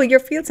like, oh, your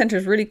field center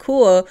is really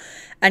cool,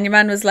 and your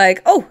man was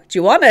like, oh, do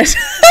you want it?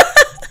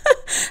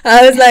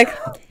 I was like,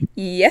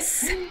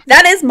 yes,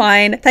 that is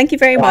mine, thank you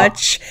very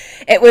much.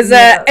 It was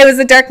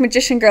a dark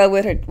magician girl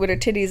with her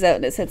titties out,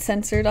 and it said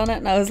censored on it,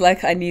 and I was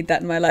like, I need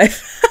that in my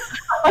life.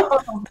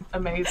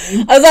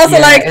 Amazing. I was also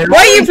like, why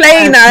are you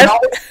playing that?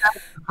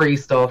 Free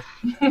stuff.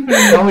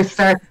 It always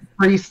starts with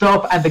free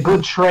stuff and the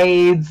good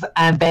trades,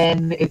 and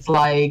then it's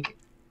like,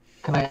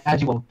 can I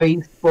add you on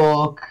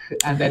Facebook?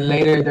 And then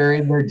later they're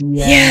in their DM.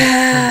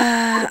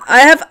 Yeah, I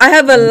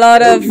have a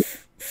lot of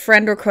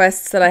friend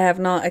requests that I have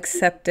not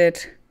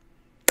accepted.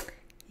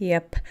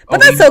 Yep,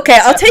 but that's okay.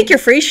 I'll take your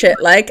free shit.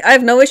 Like, I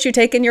have no issue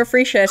taking your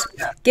free shit.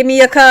 Give me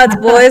your cards,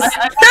 boys.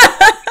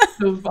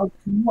 Those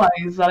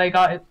wise that I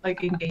got it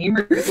like in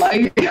gamers,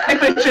 like,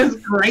 which is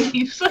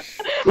great.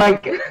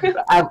 Like,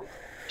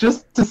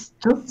 just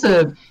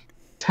to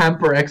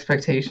temper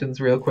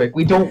expectations real quick,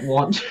 we don't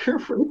want your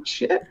free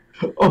shit,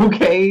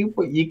 okay?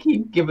 But you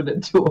keep giving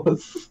it to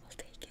us.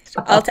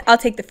 I'll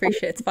take the free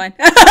shit. It's fine.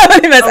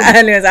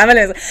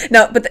 Anyways.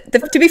 No, but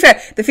to be fair,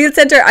 the field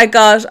center I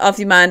got off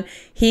the man,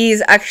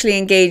 he's actually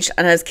engaged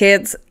and has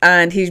kids,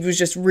 and he was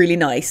just really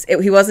nice.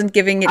 He wasn't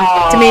giving it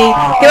to me.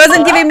 He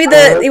wasn't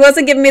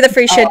giving me the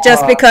free shit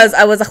just because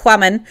I was a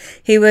woman.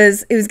 He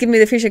was giving me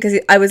the free shit because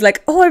I was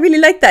like, oh, I really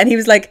like that, and he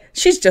was like,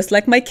 she's just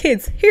like my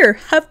kids. Here,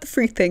 have the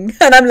free thing,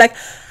 and I'm like,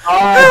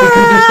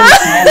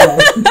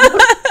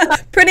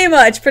 pretty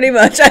much.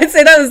 I'd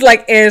say that was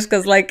like it,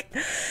 because like,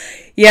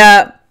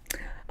 yeah.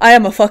 I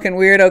am a fucking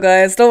weirdo,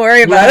 guys. Don't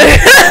worry about it.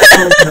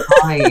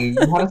 You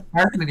want a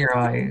sparkle in your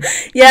eye.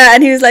 Yeah,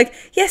 and he was like,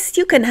 yes,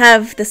 you can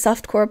have the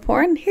softcore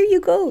porn. Here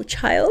you go,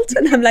 child.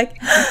 And I'm like,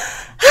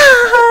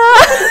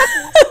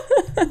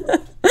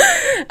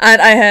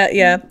 and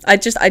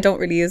I don't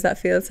really use that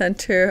field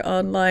center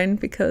online,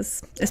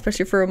 because,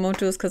 especially for remote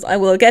duels, because I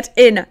will get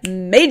in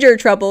major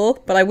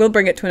trouble, but I will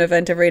bring it to an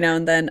event every now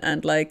and then,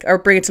 and like, or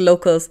bring it to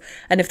locals.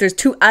 And if there's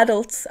 2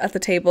 adults at the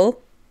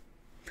table,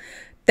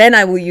 then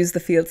I will use the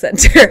field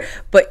centre.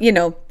 But you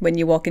know, when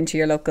you walk into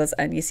your locals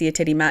and you see a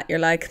titty mat, you're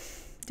like,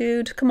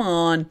 dude, come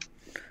on.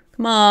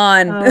 We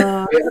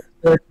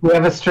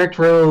have a strict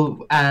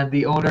rule, and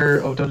the owner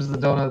of Dungeons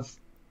and Donuts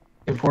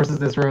enforces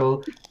this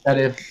rule that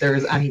if there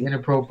is any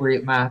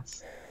inappropriate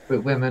mats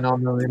with women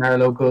on them in our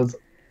locals,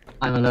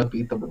 I'm allowed to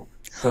beat them up.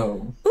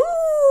 So.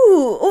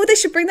 Ooh, they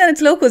should bring that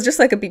into locals just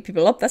so I could beat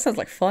people up. That sounds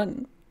like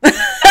fun.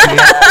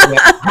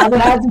 I haven't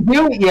had to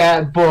do it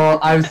yet, but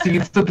I've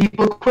seen some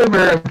people quiver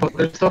and put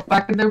their stuff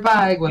back in their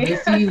bag when they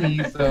see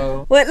me.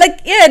 So, well,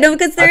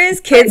 because there is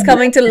kids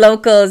coming to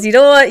locals. You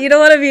don't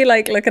want to be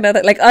like looking at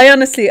it. Like I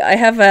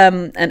have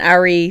an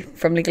Ari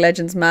from League of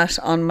Legends mat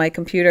on my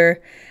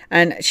computer,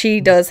 and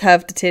she does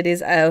have the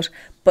titties out,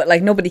 but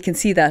like nobody can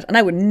see that, and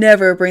I would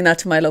never bring that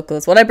to my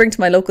locals. What I bring to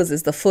my locals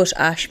is the foot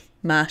ash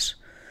mat.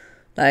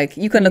 Like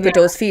you can look at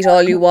those feet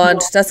all you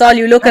want. That's all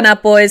you're looking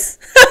at, boys.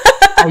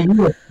 Are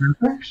you a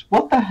pervert?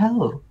 What the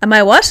hell? Am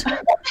I what? Am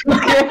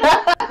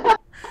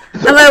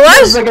I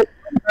what?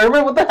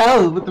 What the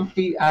hell with the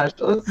feet ash?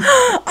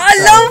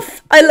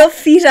 I love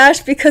feet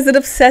ash because it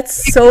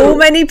upsets so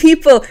many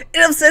people.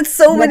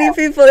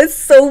 It's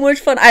so much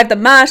fun. I have the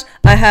mat,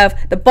 I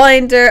have the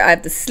binder, I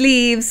have the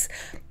sleeves.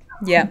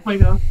 Yeah. Oh my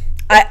God.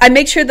 I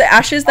make sure the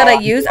ashes that I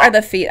use are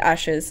the feet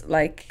ashes.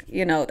 Like,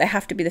 you know, they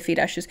have to be the feet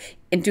ashes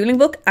in Dueling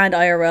Book and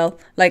IRL.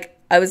 Like,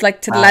 I was like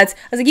to the lads,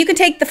 I was like, you can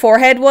take the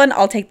forehead one,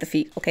 I'll take the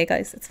feet. Okay,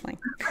 guys, it's fine.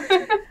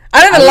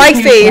 I don't even like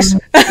feet.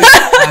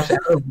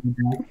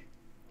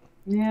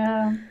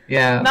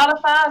 Yeah. Not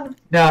a fan.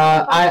 No,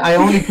 I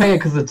only play it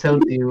because it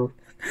tilts you.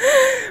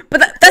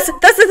 But that's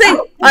the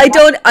thing. I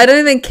don't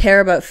even care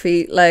about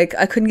feet. Like,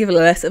 I couldn't give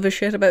less of a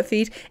shit about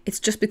feet. It's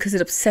just because it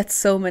upsets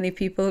so many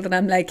people that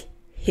I'm like,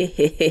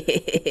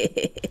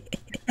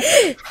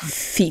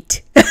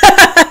 feet.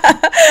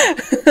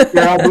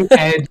 You're on the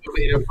edge of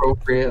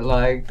inappropriate,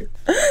 like.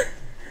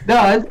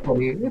 No,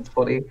 it's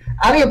funny.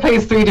 Alia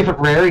plays 3 different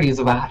rarities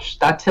of Ash.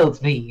 That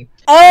tilts me.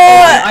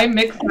 Oh, I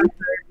mix my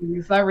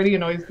rarities. That really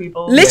annoys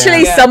people.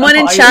 Literally, someone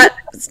in chat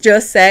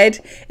just said,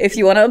 if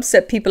you want to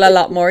upset people a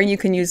lot more, you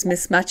can use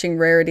mismatching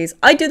rarities.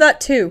 I do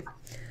that too.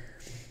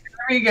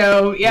 There we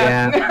go.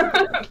 Yeah.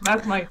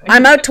 That's my thing.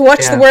 I'm out to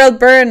watch the world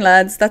burn,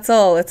 lads. That's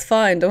all. It's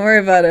fine. Don't worry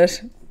about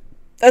it.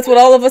 That's what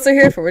all of us are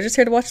here for. We're just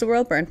here to watch the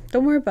world burn.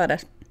 Don't worry about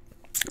it.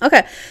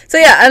 Okay. So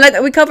yeah, and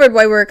like we covered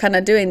why we're kind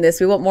of doing this.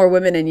 We want more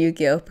women in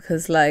Yu-Gi-Oh!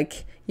 Because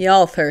like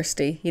y'all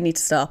thirsty. You need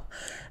to stop.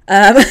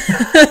 Y'all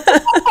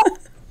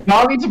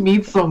need to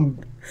meet some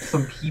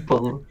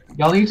people.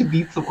 Y'all need to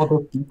meet some other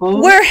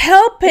people. We're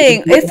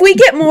helping. If we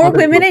get more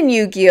women in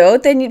Yu-Gi-Oh,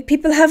 then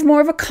people have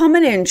more of a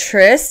common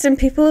interest, and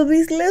people will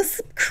be less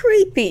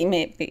creepy.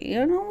 Maybe,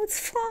 you know, it's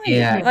fine.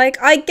 Yeah. Like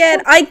I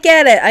get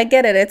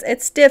it.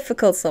 It's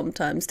difficult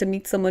sometimes to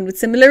meet someone with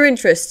similar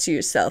interests to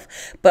yourself,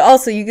 but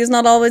also Yu-Gi-Oh's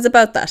not always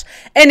about that.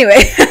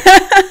 Anyway,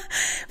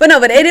 but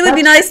it would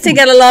be nice to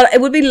get It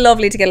would be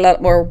lovely to get a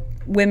lot more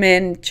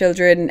women,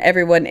 children,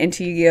 everyone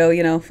into Yu-Gi-Oh.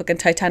 You know, fucking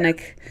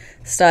Titanic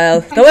style.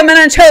 The women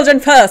and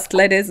children first,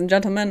 ladies and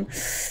gentlemen.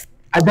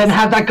 And then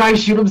have that guy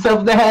shoot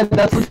himself in the head.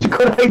 That's such a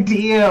good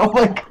idea. Oh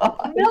my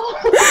god. No.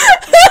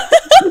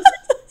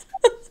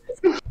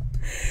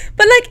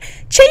 But like,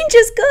 change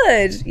is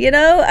good, you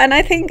know? And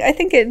I think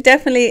it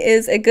definitely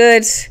is a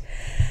good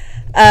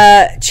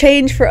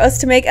change for us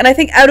to make. And I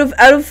think out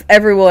of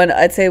everyone,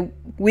 I'd say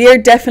we are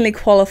definitely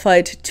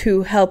qualified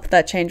to help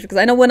that change, because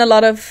I know when a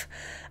lot of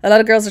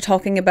girls are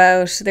talking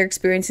about their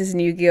experiences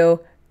in Yu-Gi-Oh,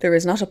 there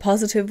is not a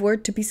positive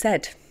word to be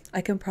said.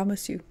 I can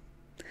promise you.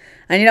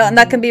 And you know, and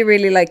that can be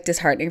really like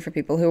disheartening for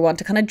people who want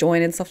to kind of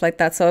join and stuff like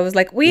that. So I was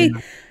like, we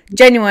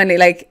genuinely,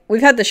 like,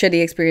 we've had the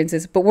shitty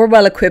experiences, but we're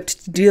well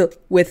equipped to deal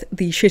with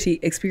the shitty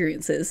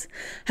experiences.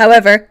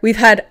 However, we've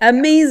had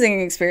amazing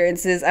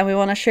experiences, and we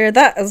want to share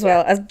that as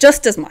well as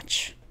just as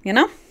much, you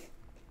know?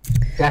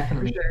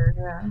 Definitely. Sure,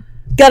 yeah.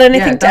 Got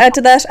anything to add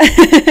to that?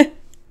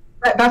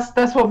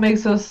 That's what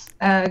makes us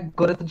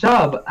good at the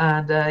job,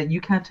 and you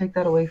can't take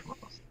that away from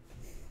us.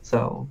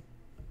 So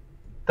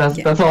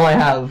that's all I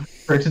have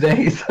for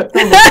today. So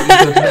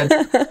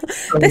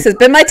this has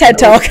been my TED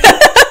Talk.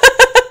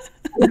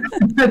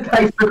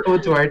 Thanks for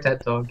going to our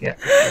TED Talk. Yeah.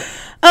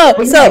 Oh,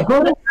 but so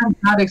good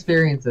and bad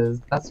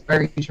experiences. That's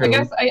very true. I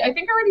guess I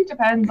think it really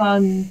depends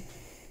on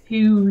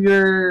who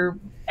your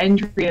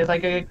entry is.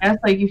 Like, I guess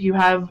like if you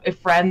have a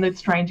friend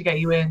that's trying to get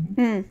you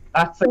in,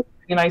 that's like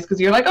really nice,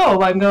 because you're like, oh,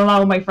 well, I'm going along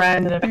with my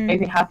friend, and if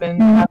anything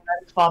happens, I have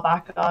friends to fall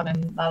back on,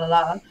 and la la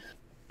la.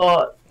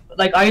 But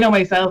like, I know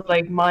myself,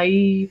 like,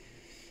 my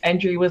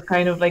entry was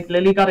kind of like,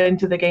 Lily got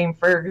into the game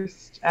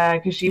first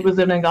because she was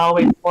living in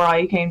Galway before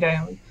I came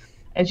down,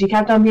 and she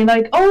kept on being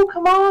like, oh,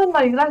 come on,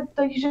 like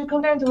you should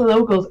come down to the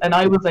locals, and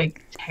I was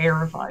like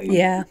terrified.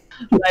 Yeah,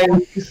 I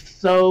was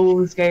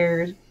so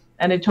scared,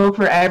 and it took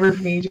forever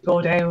for me to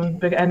go down,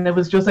 and it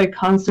was just like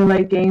constant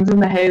like games in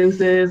the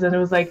houses, and it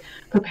was like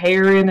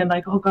preparing and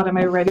like, oh god, am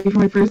I ready for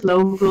my first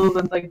locals,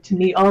 and like to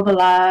meet all the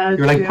lads.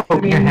 You're like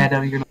poking your head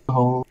out of your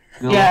hole.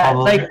 Yeah,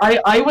 like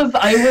I was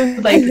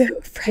like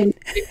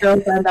a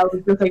girlfriend that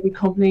was just like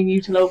accompanying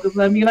you to locals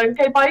and be like,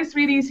 okay, bye,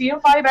 sweetie, see you in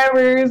 5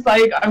 hours.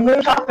 Like, I'm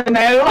going shopping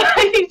now.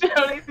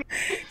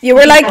 You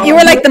were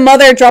like the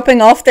mother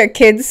dropping off their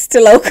kids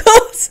to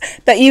locals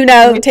that you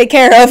now take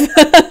care of.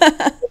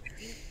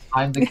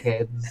 I'm the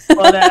kids.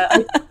 But I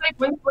think like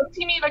once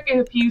you meet like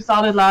a few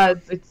solid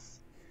lads, it's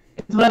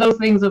one of those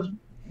things of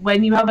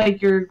when you have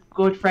like your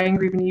good friend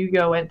group and you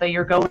go and that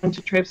you're going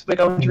to trips but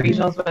going to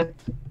regionals with,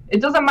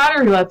 it doesn't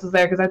matter who else is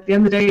there because at the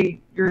end of the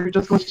day you're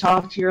just going to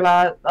talk to your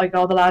lad, like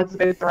all the lads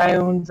about the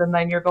rounds, and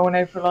then you're going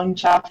out for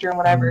lunch after and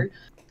whatever.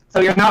 So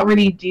you're not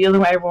really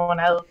dealing with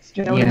everyone else.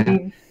 Do you know what I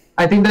mean?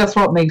 I think that's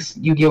what makes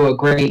Yu-Gi-Oh! A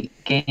great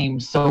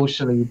game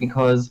socially,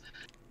 because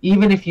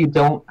even if you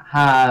don't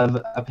have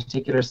a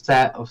particular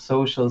set of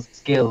social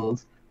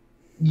skills,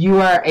 you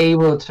are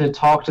able to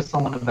talk to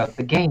someone about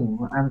the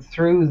game, and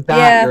through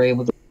that you're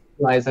able to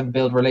realize and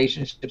build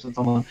relationships with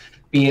someone,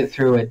 be it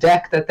through a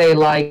deck that they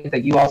like,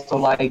 that you also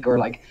like, or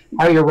like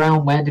how your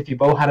round went. If you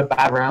both had a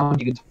bad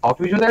round, you can talk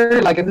to each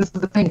other. Like, and this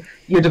is the thing,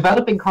 you're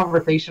developing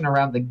conversation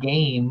around the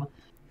game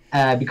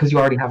because you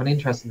already have an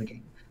interest in the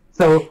game.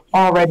 So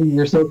already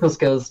your social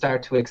skills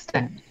start to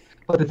extend.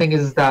 But the thing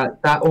is that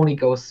only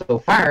goes so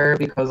far,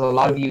 because a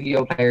lot of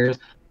Yu-Gi-Oh! Players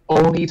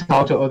only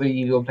talk to other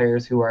Yu-Gi-Oh!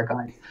 Players who are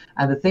guys.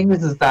 And the thing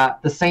is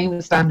that the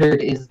same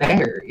standard is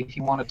there. If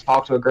you want to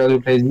talk to a girl who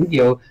plays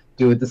Yu-Gi-Oh!,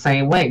 do it the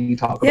same way. You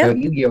talk about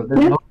Yu-Gi-Oh!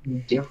 There's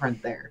nothing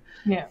different there.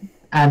 Yeah.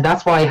 And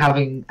that's why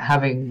having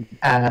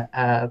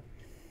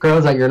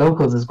girls at your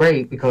locals is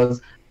great,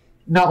 because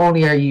not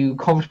only are you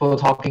comfortable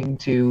talking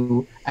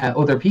to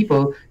other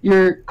people,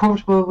 you're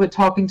comfortable with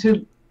talking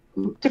to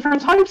different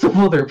types of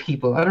other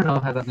people. I don't know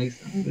how that makes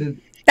sense. No.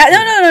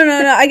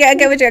 I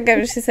get what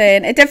you're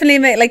saying. It definitely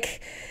makes,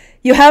 like,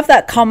 you have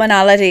that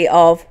commonality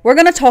of, we're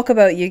going to talk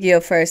about Yu-Gi-Oh!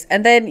 First,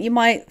 and then you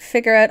might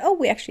figure out, oh,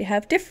 we actually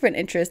have different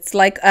interests.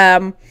 Like,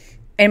 in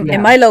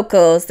my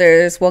locals,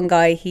 there's one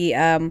guy, he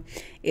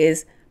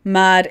is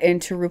mad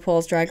into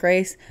RuPaul's Drag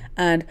Race,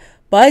 and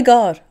by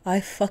God, I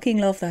fucking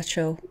love that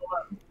show.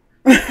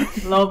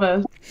 Love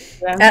it.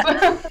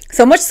 Yes.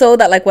 So much so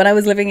that, like, when I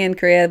was living in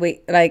Korea,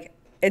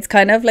 it's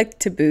kind of like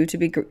taboo to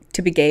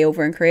be gay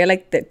over in Korea.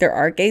 Like, there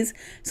are gays,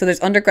 so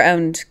there's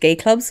underground gay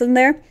clubs in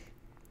there,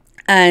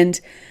 and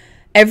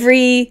I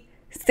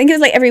think it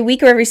was like every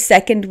week or every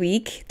second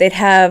week they'd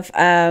have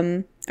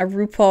a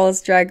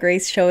RuPaul's Drag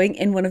Race showing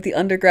in one of the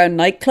underground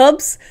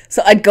nightclubs.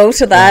 So I'd go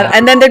to that,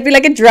 and then there'd be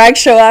like a drag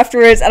show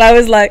afterwards, and I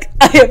was like,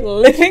 I am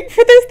living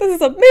for this. This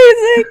is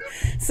amazing.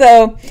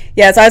 So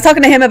yeah, so I was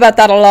talking to him about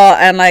that a lot,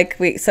 and like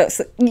so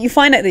you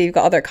find out that you've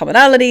got other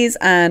commonalities,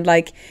 and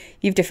like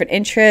you've different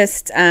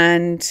interests,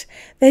 and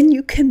then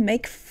you can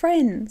make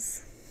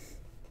friends,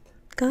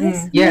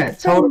 guys. Yeah,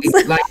 totally.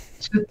 Like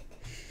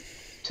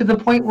to the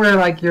point where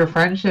like your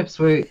friendships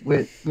with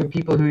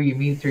people who you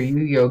meet through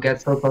Yu-Gi-Oh!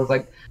 Get so close.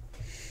 Like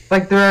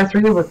there are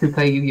 3 of us who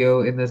play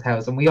Yu-Gi-Oh! In this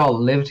house, and we all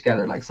live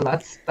together. Like, so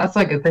that's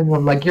like a thing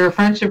of like your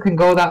friendship can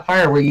go that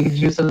far where you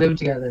used to live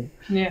together.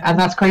 Yeah. And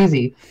that's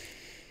crazy.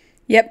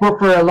 Yep. But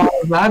for a lot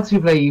of lads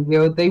who play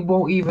Yu-Gi-Oh!, they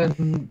won't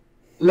even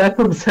let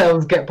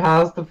themselves get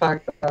past the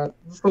fact that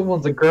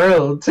someone's a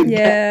girl to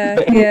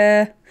get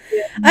there.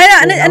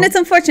 I know, and it's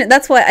unfortunate.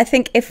 That's why I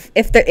think if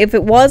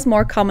it was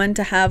more common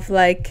to have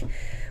like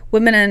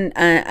women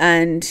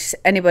and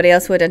anybody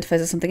else who identifies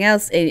as something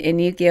else in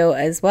Yu-Gi-Oh!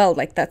 As well,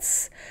 like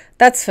that's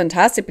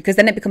fantastic, because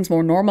then it becomes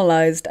more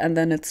normalized, and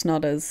then it's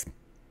not as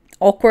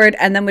awkward,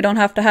 and then we don't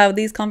have to have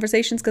these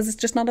conversations because it's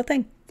just not a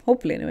thing.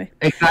 Hopefully, anyway.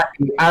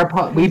 Exactly.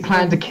 We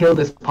plan to kill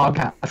this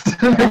podcast.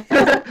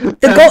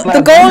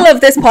 The goal of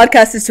this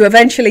podcast is to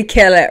eventually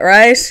kill it,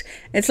 right?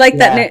 It's like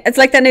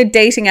that new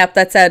dating app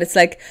that's out. It's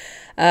like,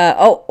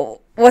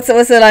 what's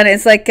the line?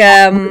 It's like,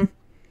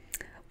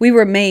 we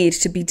were made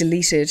to be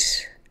deleted.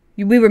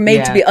 We were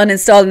made to be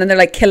uninstalled, and then they're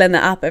like killing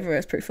the app everywhere.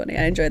 It's pretty funny.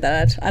 I enjoy that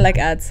ad. I like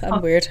ads.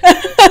 I'm weird.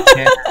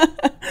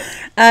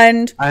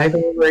 And I think the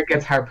one where it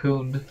gets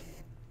harpooned,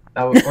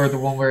 or the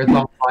one where it's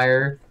on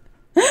fire.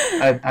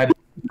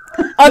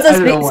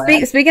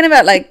 Speaking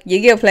about like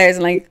Yu-Gi-Oh! Players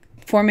and like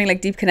forming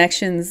like deep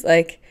connections,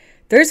 like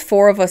there's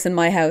 4 of us in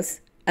my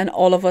house, and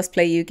all of us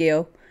play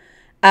Yu-Gi-Oh!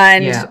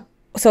 And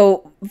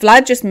so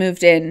Vlad just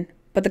moved in,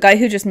 but the guy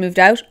who just moved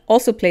out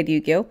also played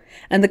Yu-Gi-Oh!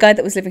 And the guy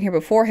that was living here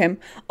before him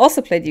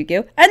also played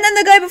Yu-Gi-Oh! And then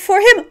the guy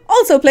before him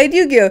also played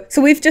Yu-Gi-Oh!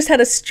 So we've just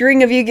had a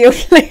string of Yu-Gi-Oh!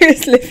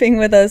 Players living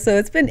with us, so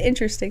it's been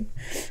interesting.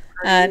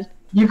 And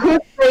you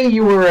could say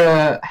you were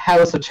a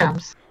house of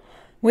champs.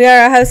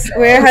 We're a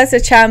house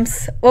of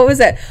champs. What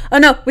was it? Oh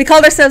no, we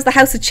called ourselves the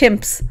House of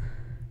Chimps.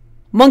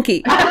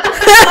 Monkey.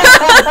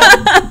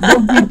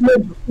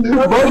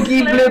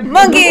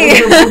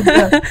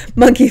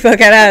 Monkey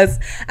fucking house.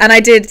 And I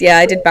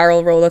did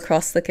barrel roll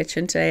across the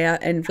kitchen today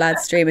in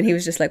Vlad's stream, and he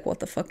was just like, what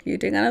the fuck are you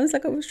doing? And I was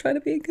like, I was trying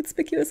to be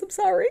inconspicuous, I'm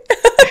sorry.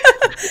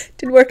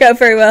 Didn't work out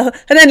very well.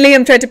 And then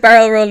Liam tried to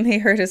barrel roll, and he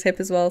hurt his hip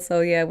as well. So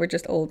yeah, we're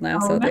just old now.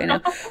 You know,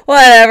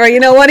 whatever, you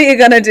know, what are you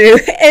gonna do?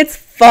 It's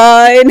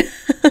fine.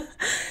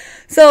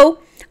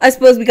 So I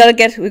suppose we gotta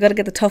get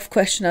the tough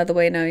question out of the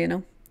way now, you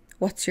know.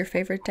 What's your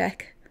favorite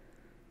deck?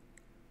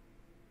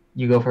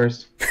 You go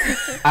first.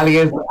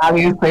 Alia's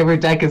favorite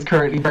deck is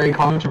currently very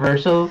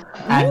controversial,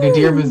 and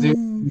Nadir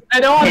Mizzou I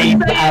don't want to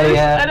hates say Alia.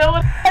 it. I don't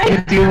want to say You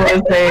it. do want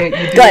to say it.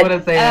 You do Good. want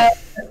to say it.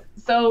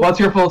 So What's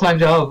your full-time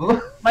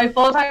job? my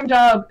full-time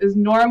job is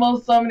normal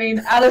summoning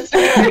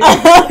Alistair.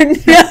 Oh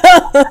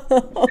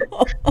no!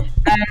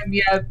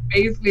 Yeah,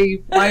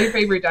 basically my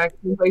favorite deck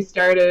since I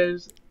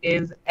started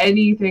is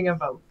anything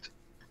invoked.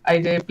 I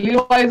did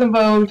Blue Eyes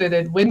invoked, I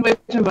did Wind Witch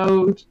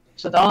invoked,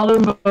 Shadal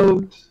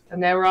invoked,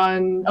 and now we're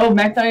on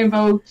Mekta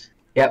invoked.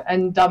 Yep.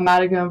 And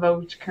Dogmatica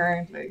invoked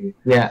currently.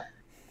 Yeah.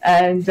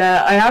 And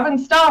I haven't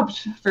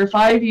stopped for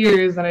 5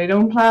 years, and I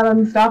don't plan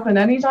on stopping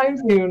anytime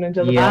soon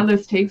until the ban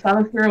list takes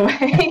Alistair away.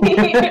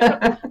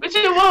 Which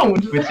it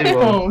won't. Which it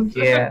won't.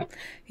 Yeah.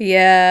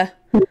 Yeah.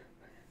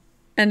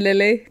 And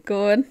Lily,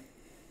 go on.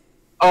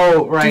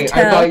 Oh, right.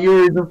 I thought you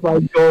were just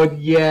like going,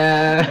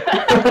 yeah.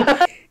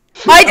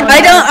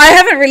 I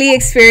haven't really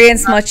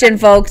experienced much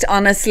invoked,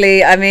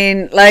 honestly. I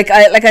mean, like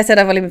I said,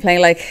 I've only been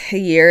playing like a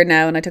year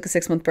now, and I took a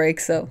 6-month break,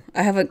 so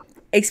I haven't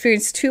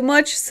experienced too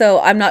much,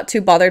 so I'm not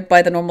too bothered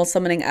by the normal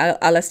summoning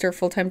Alistair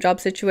full-time job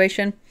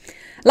situation.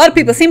 A lot of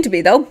people seem to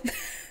be, though.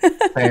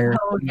 Fair.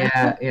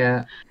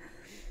 Yeah.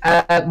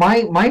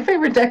 My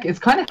favorite deck is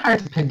kind of hard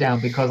to pin down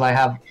because I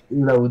have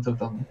loads of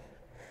them.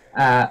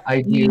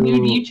 I do.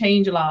 You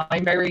change a lot.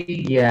 I'm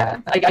very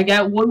Like I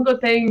get one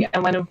good thing,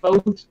 and when it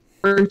both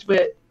worked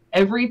with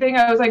everything,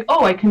 I was like,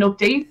 oh, I can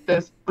update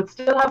this, but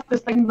still have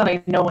this thing that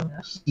I know in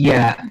it.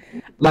 Yeah,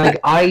 like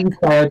I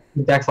try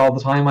decks all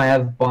the time. I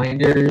have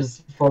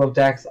binders full of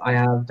decks. I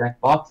have deck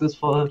boxes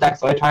full of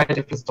decks. So I try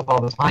different stuff all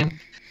the time.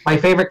 My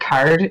favorite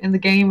card in the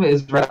game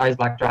is Red Eyes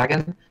Black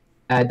Dragon.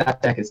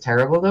 That deck is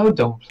terrible though.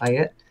 Don't play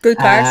it. Good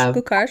card.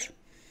 Good card.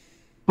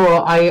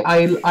 But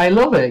I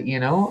love it. You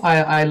know,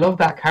 I love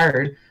that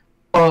card.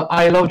 But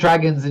I love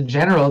dragons in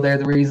general. They're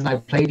the reason I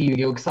played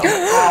Yu-Gi-Oh! Because I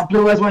was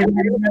Blue Eyes White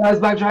Dragon, Red Eyes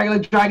Black Dragon,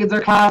 like dragons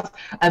are class.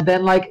 And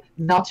then like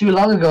not too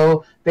long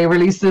ago, they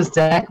released this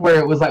deck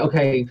where it was like,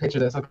 okay, picture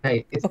this,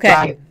 okay, it's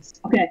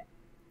dragons. Okay.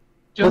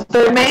 Just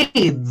they're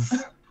maids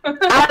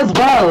as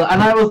well.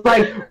 And I was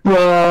like,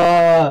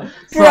 bruh.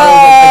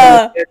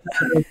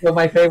 So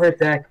my favorite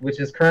deck, which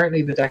is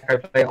currently the deck I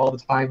play all the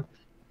time,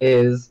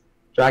 is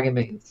Dragon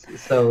Maids.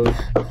 So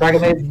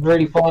Dragon Maids is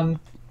really fun.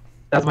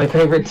 That's my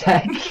favorite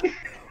deck.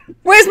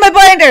 Where's my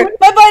binder?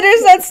 My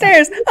binder's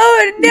downstairs.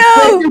 Oh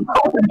no!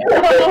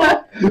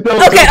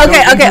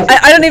 Okay.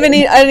 I don't even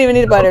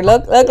need a binder.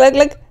 Look.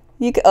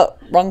 You can,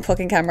 wrong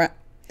fucking camera.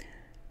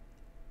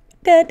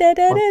 Dragon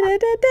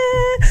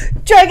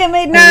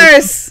Maid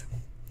Nurse.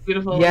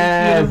 Beautiful.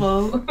 Yeah.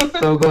 Beautiful.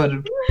 So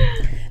good.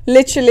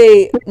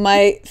 Literally,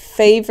 my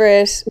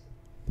favorite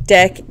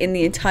deck in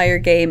the entire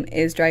game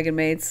is Dragon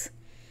Maids.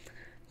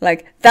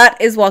 Like, that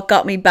is what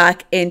got me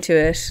back into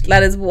it.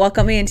 That is what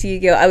got me into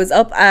Yu-Gi-Oh! I was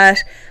up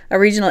at a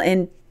regional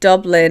in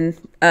Dublin,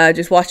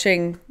 just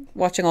watching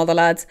all the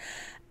lads,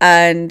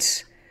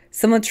 and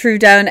someone threw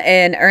down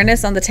an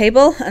Ernest on the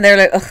table, and they were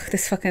like, ugh,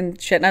 this fucking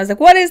shit. And I was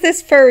like, what is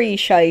this furry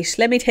shite?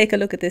 Let me take a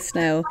look at this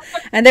now.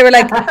 And they were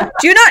like,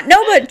 do you not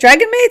know about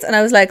Dragon Maids? And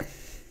I was like,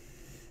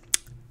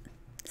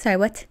 sorry,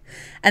 what?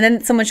 And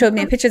then someone showed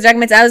me a picture of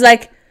Dragon Maids, and I was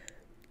like,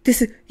 this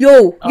is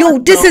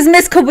this is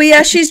Miss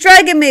Kobayashi's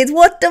Dragon Maids.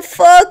 What the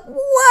fuck?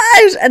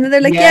 What? And then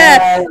they're like,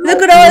 yeah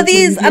look at all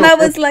these. And I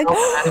was like,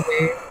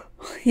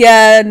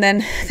 yeah. And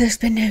then there's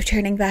been no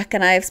turning back,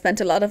 and I have spent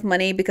a lot of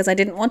money because I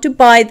didn't want to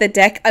buy the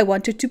deck. I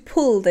wanted to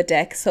pull the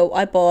deck. So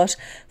I bought,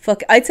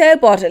 I'd say I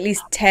bought at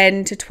least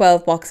 10 to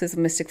 12 boxes of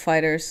Mystic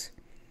Fighters.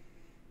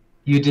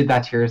 You did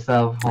that to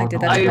yourself. I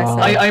did that to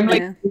myself. I'm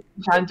like,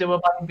 can't do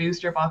it buying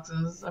booster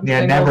boxes. I'm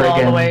singles never all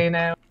again. the way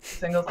now.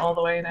 Singles all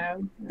the way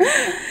now.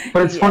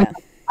 But it's funny.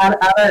 At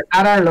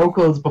our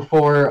locals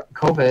before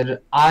COVID,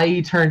 I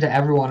turned to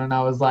everyone and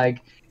I was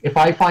like, if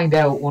I find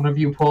out one of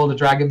you pulled a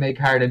Dragon Maid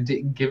card and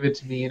didn't give it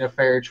to me in a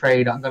fair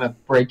trade, I'm gonna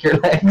break your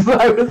legs.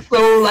 I was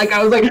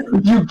like,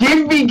 you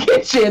give me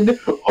kitchen,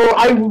 or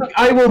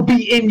I will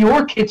be in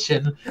your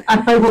kitchen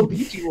and I will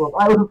beat you up.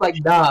 I was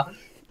like, nah.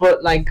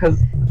 But like,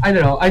 cause I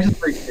don't know, I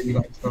just really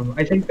like them.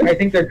 I think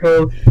they're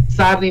cool.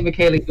 Sadly,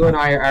 Michaela, you and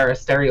I are a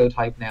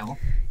stereotype now.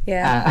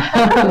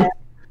 Yeah.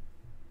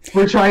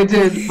 We're trying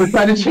to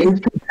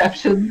change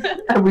perceptions,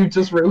 and we've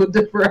just ruined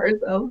it for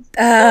ourselves.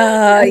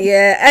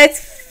 Yeah,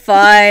 it's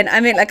fine. I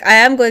mean, like, I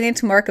am going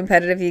into more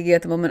competitive Yu-Gi-Oh!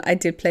 At the moment. I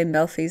did play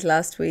Melfi's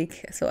last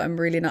week, so I'm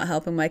really not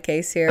helping my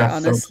case here. That's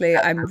honestly,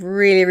 I'm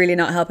really, really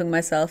not helping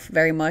myself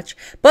very much.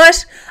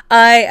 But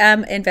I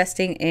am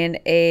investing in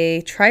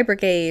a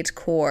Tri-Brigade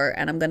core,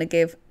 and I'm going to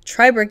give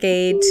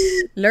Tri-Brigade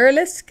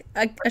Lurlisk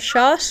a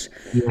shot.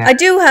 Yeah. I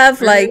do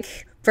have,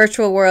 like,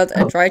 Virtual World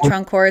and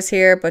Drytron cores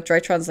here, but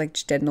Drytron's like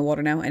just dead in the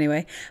water now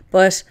anyway.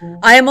 But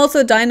I am also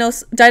a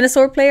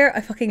dinosaur player.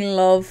 I fucking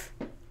love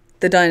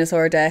the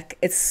dinosaur deck.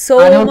 It's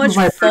so much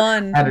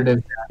fun.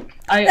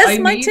 That's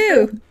mine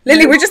too.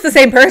 Lily, we're just the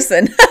same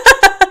person.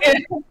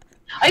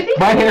 I think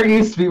my hair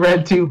used to be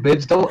red too,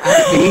 bitch. Don't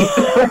ask me.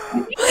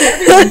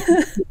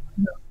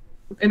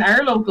 In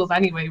our locals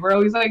anyway, we're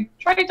always like,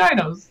 try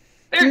dinos.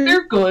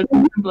 They're good,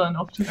 simple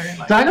enough to learn.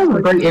 Like, Dinos are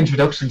a great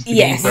introduction to the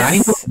game for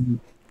anyone.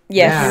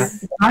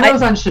 Yes.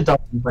 Dinos and Shadows,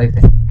 I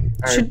think.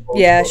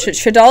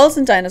 Shadows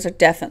and Dinos are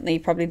definitely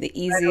probably the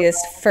easiest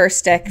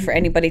first deck for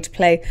anybody to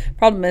play.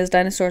 Problem is,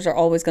 dinosaurs are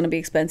always going to be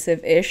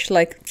expensive-ish.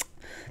 Like,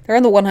 they're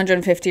in the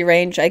 150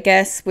 range, I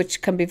guess,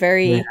 which can be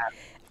very...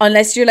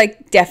 Unless you're,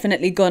 like,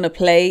 definitely going to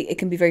play, it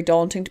can be very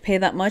daunting to pay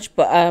that much.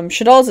 But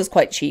Shadows is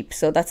quite cheap,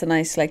 so that's a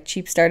nice, like,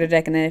 cheap starter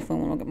deck. And then if we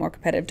want to get more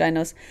competitive,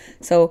 Dinos.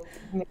 So...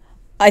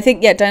 I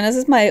think, yeah, Dinos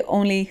is my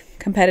only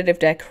competitive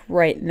deck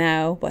right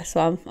now. But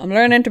so I'm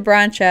learning to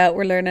branch out.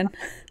 We're learning.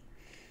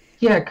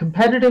 Yeah,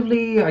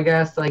 competitively, I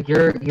guess, like,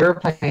 you're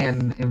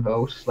playing in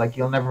Vote. Like,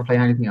 you'll never play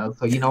anything else.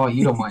 So, you know what?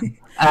 You don't mind.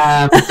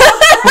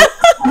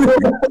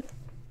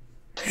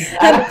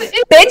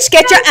 Bitch,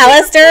 get your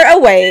Alistair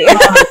away.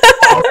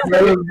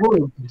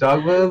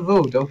 Dog will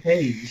vote,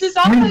 okay.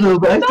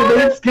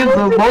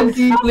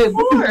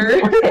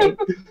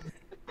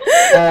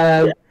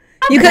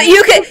 You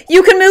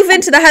can move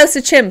into the House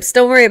of Chimps.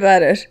 Don't worry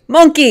about it.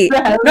 Monkey,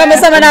 normal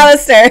summon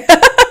Alistair.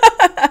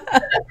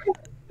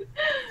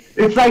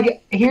 It's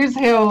like, here's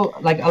how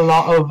like a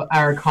lot of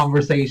our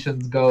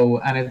conversations go,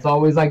 and it's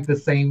always like the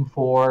same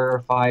 4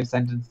 or 5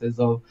 sentences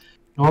of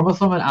normal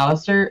summon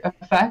Alistair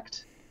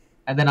effect,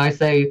 and then I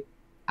say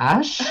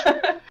Ash,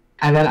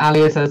 and then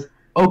Alia says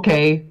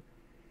okay.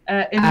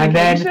 And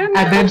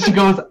then she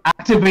goes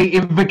activate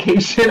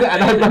invocation,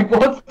 and I'm like,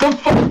 what's the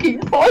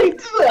fucking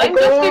point? I'm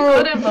just a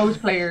good invoke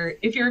player.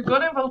 If you're a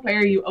good invoke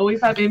player, you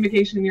always have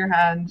invocation in your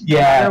hand.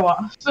 Yeah. No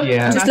matter what.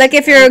 Yeah. Just like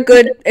if you're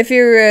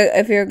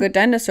a good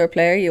dinosaur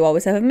player, you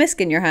always have a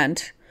misc in your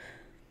hand.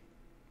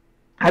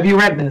 Have you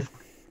read this?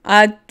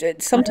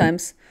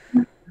 Sometimes.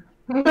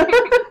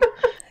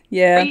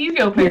 Yeah. Are you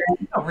Yu-Gi-Oh player?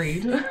 You don't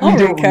read.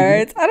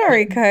 I don't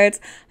read cards.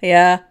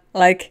 Yeah,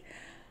 like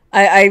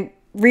I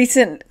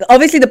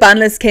obviously the ban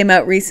list came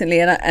out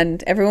recently,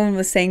 and everyone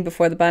was saying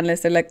before the ban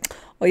list, they're like,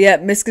 oh yeah,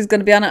 Misk is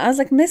going to be on it. I was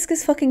like, Misk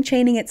is fucking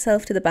chaining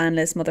itself to the ban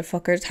list,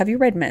 motherfuckers. Have you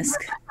read Misk?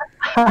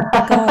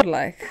 God,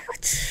 like,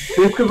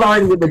 Misk is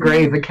already in the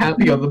grave. It can't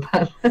be on the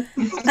ban list.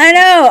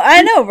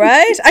 I know,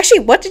 right? Actually,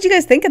 what did you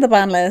guys think of the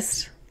ban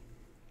list?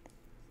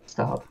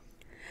 Stop.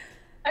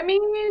 I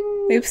mean,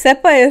 Are you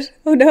upset by it?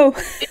 Oh no.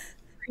 It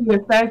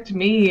didn't affect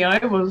me.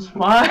 I was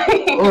fine.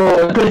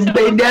 Oh, because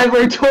they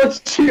never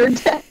touched your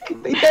deck.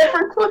 They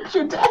never touched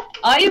your deck.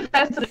 I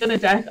invested in a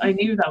deck I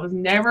knew that was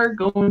never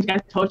going to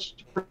get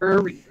touched for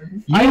a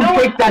reason. You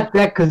picked that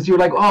deck because you're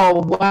like,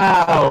 oh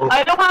wow.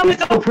 I don't have it's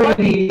enough so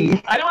pretty.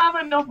 money. I don't have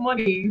enough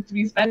money to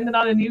be spending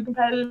on a new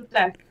competitive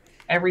deck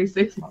every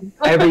 6 months.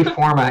 Every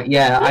format,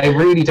 yeah. I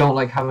really don't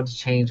like having to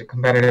change a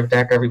competitive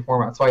deck every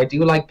format. So I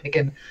do like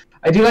picking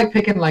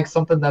like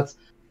something that's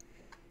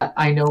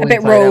I know a bit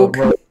inside rogue.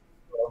 out.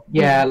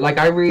 Yeah, like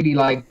I really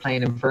like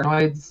playing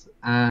Infernoids,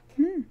 and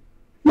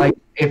like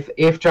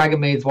if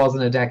Dragon Maids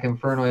wasn't a deck,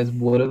 Infernoids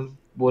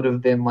would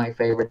have been my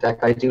favorite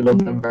deck. I do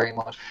love them very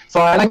much. So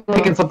I like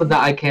picking something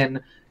that I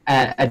can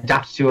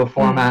adapt to a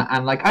format,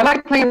 and like I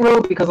like playing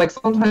rogue because like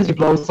sometimes you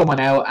blow someone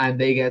out and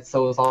they get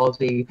so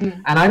salty,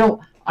 and I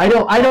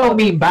don't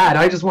mean bad.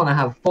 I just want to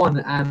have fun,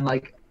 and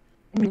like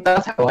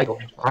that's how I go.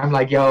 I'm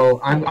like, yo,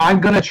 I'm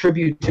gonna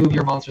tribute 2 of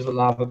your monsters with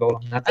lava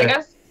golem. That's I it.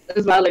 guess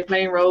as well, like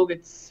playing rogue,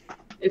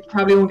 it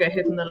probably won't get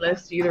hit in the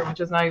list either, which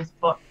is nice.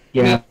 But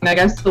Yeah. I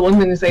guess the one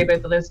thing to say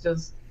about the list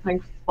is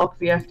thank fuck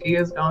the FD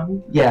is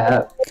gone.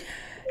 Yeah.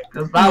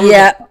 Because that was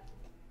Yeah.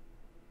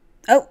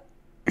 Oh.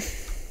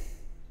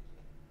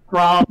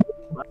 wrong.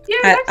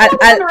 Yeah, it's not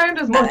going around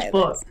as much,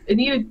 but it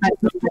needed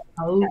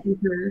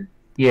to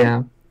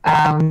Yeah.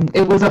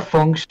 It was a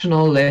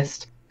functional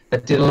list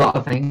that did a lot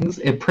of things.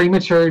 It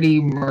prematurely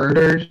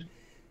murdered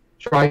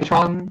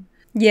Tritron.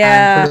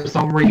 Yeah. And for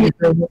some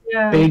reason,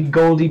 Big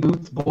Goldie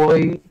Boots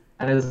boy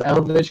and his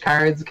Elvish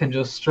cards can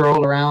just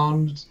stroll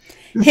around.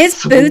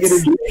 His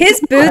boots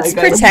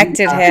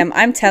protected him.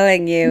 I'm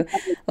telling you,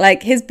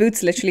 like his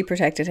boots literally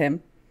protected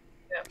him.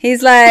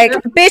 He's like,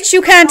 bitch,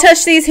 you can't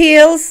touch these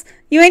heels.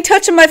 You ain't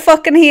touching my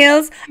fucking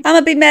heels. I'm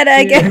gonna be meta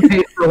again.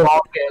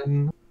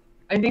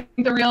 I think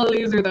the real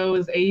loser though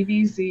is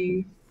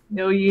ABC.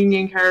 No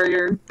Union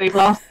Carrier. They've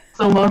lost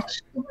so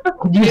much.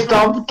 You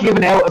stop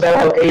giving out about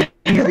how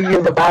ABC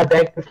is a bad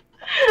deck.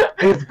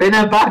 It's been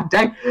a bad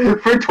deck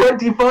for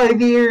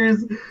 25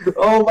 years.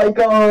 Oh my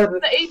god. The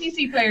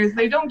ABC players,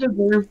 they don't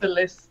deserve the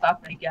lists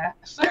that they get.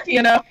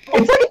 You know?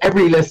 It's like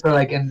every list are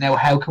like, and now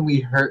how can we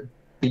hurt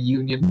the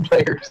Union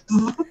players?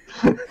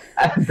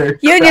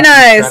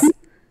 Unionize!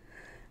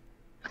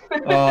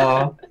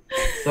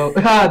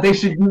 They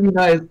should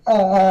unionize.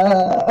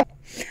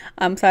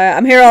 I'm sorry,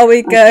 I'm here all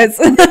week, guys.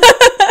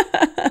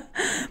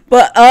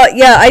 But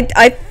yeah,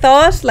 I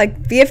thought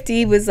like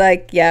VFD was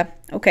like, yeah,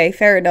 okay,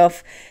 fair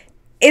enough.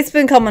 It's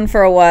been coming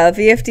for a while.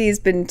 VFD has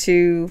been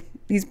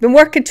he's been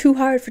working too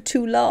hard for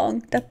too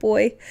long, that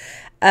boy.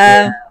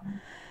 I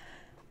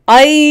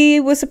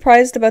was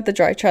surprised about the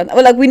Drytron.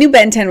 Well, like we knew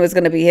Ben 10 was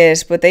going to be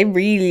hit, but they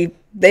really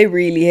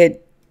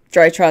hit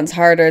Drytrons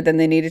harder than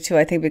they needed to,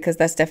 I think, because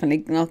that's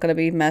definitely not going to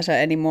be meta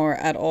anymore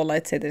at all.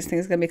 I'd say this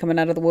thing's going to be coming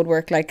out of the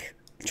woodwork like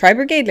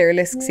Tri-Brigade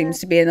Lurlisk seems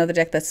to be another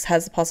deck that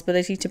has the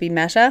possibility to be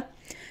meta.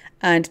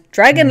 And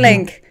Dragon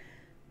Link.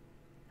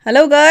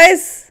 Hello,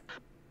 guys.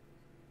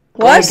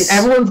 What? Like,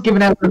 everyone's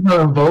given out that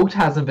Invoked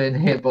hasn't been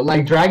hit, but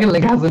like Dragon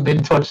Link hasn't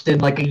been touched in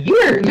like a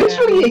year.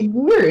 Literally a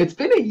year. It's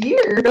been a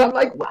year. And I'm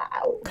like,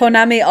 wow.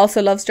 Konami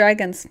also loves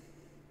dragons.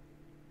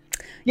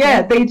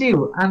 Yeah, they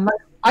do. And like,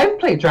 I've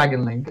played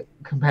Dragon Link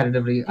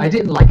competitively. I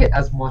didn't like it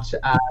as much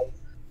as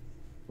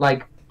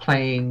like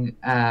playing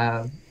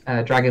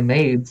Dragon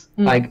Maids.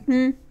 Like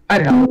I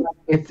don't know.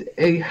 It's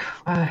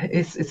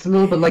a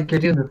little bit like you're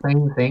doing the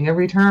same thing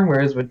every turn,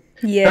 whereas with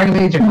Dragon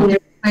Maids you're doing the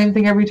same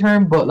thing every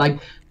turn, but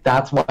like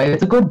that's why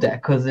it's a good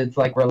deck, because it's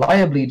like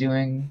reliably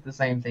doing the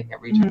same thing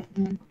every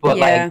turn. But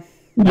like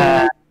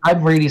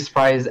I'm really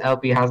surprised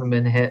LP hasn't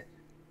been hit.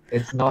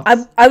 It's not.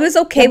 I was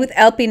okay with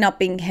LP not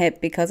being hit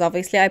because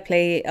obviously I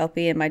play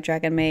LP in my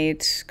Dragon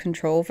Maid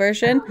control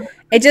version.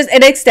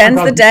 It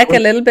extends the deck a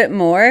little bit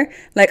more.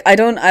 Like I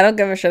don't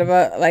give a shit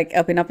about like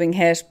LP not being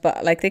hit,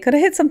 but like they could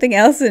have hit something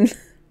else in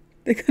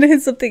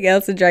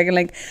Dragon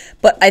Link.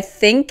 But I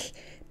think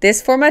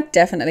this format,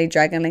 definitely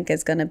Dragon Link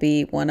is going to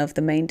be one of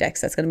the main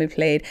decks that's going to be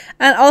played.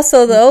 And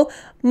also though,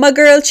 my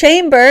girl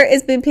Chamber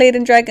is being played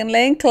in Dragon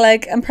Link.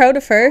 Like I'm proud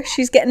of her.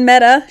 She's getting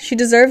meta. She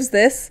deserves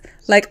this.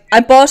 Like I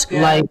bought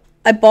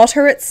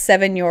her at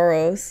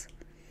 €7.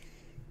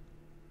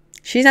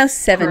 She's now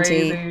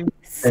 70. Crazy.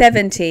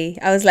 70.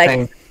 I was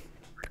like,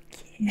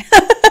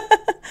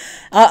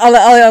 all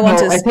I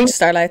want is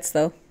Starlights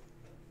though.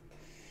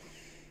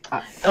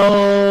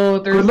 Oh,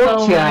 they're Good luck,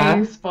 so yeah.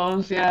 nice,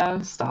 but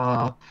yeah.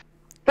 Stop.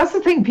 That's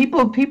the thing.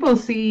 People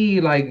see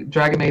like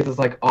Dragon Maids as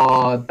like,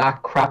 oh,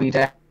 that crappy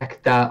deck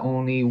that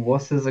only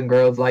wusses and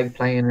girls like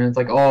playing, and it's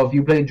like, oh, if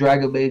you play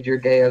Dragon Maid, you're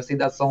gay. I've seen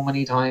that so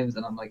many times,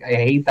 and I'm like, I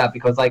hate that,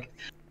 because like,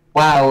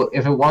 wow,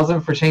 if it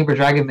wasn't for Chamber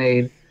Dragon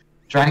Maid,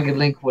 Dragon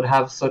Link would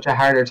have such a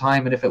harder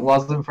time, and if it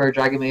wasn't for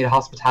Dragon Maid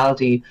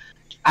Hospitality,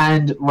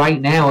 and right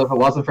now, if it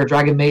wasn't for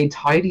Dragon Maid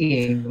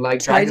Tidying,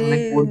 like Dragon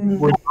Link would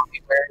not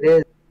be where it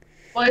is.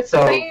 Well, it's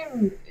the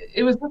same.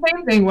 It was the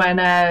same thing when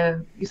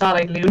you saw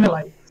like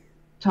Lunalights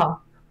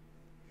top.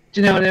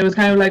 Do you know? And it was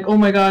kind of like, oh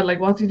my god, like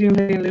what's he doing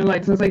playing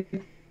Lunalights? And it's like,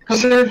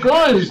 because they're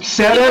good.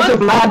 Shout out to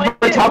Vlad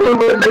for topping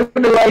with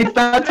Lunalights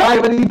that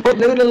time when he put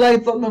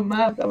Lunalights on the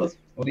map. That was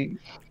funny.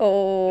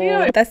 Oh,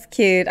 yeah, that's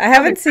cute. I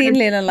haven't seen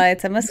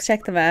Lunalights. I must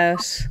check them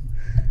out.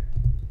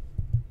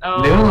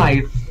 Oh.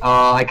 Lunalights.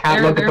 Oh, I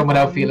can't look at them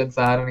without feeling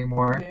sad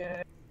anymore.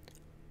 Yeah.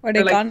 Are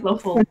they like gone?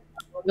 Fluffles,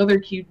 another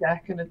cute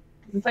deck, and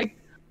it's like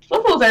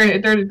Fluffles are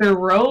they're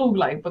rogue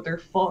like, but they're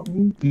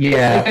fun.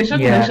 Yeah. Like, I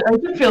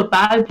shouldn't feel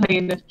bad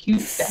playing the cute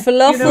deck.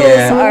 Fluffles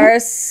are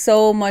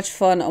so much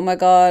fun. Oh my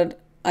god.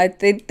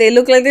 They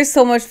look like they're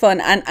so much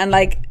fun, and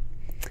like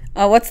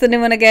what's the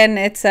new one again?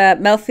 It's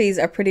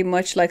Melfies are pretty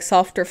much like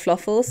softer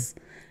Fluffles,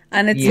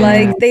 and it's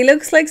like they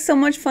looks like so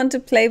much fun to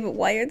play, but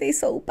why are they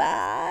so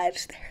bad?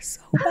 They're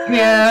so bad.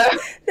 Yeah,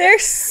 they're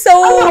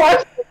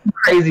so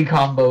crazy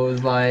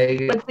combos.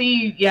 Like, but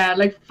see,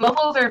 like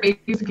Fluffles are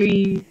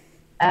basically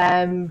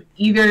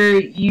either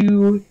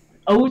you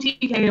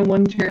OTK in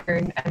one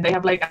turn and they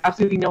have like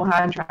absolutely no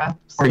hand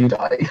traps, or you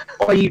die,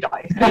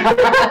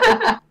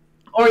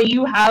 or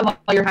you have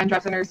all your hand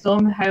traps and are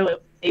somehow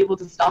able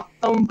to stop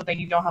them, but then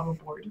you don't have a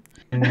board.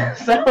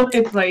 So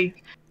it's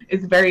like,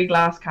 it's very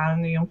glass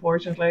candy,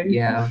 unfortunately.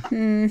 Yeah.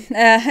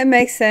 It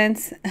makes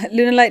sense.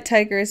 Lunalight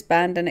Tiger is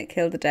banned and it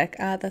killed the deck.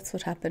 That's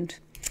what happened.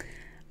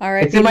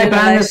 Alright. It's in my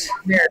banlist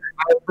binder.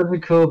 I have a pretty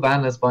cool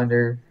banlist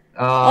binder.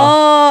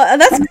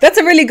 That's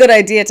a really good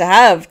idea to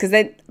have, because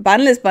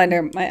banlist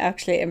binder might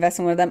actually invest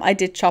in one of them. I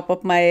did chop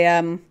up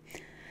my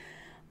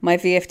my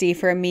VFD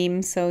for a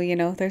meme, so you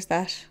know, there's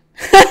that.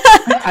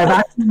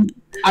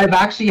 I've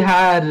actually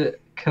had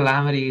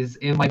calamities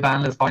in my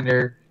banlist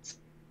binder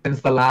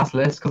since the last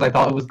list, because I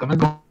thought it was gonna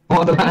go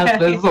on the last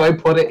list, so I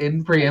put it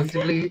in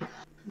preemptively.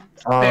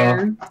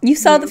 You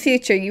saw the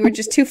future. You were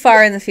just too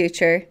far in the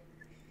future.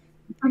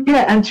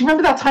 Yeah, and do you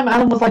remember that time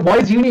Alan was like, "Why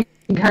is Uni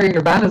carrying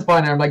your banlist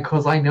binder?" I'm like,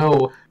 "Cause I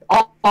know."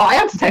 I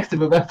had to text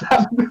him about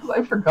that because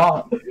I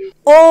forgot. Get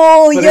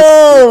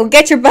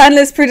your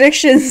banlist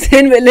predictions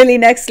in with Lily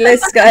next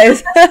list,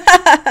 guys.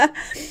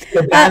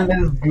 The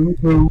banlist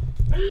guru.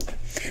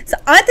 So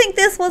I think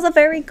this was a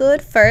very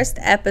good first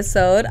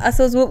episode. I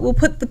suppose we'll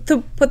put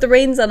the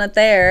reins on it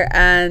there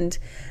and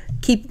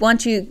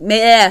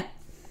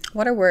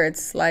what are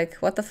words? Like,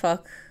 what the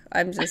fuck?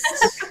 I'm just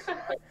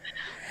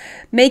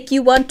make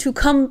you want to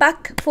come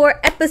back for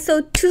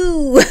episode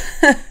 2.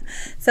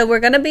 So we're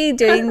going to be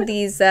doing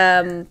these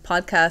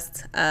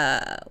podcasts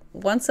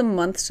once a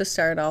month to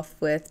start off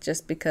with,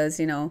 just because,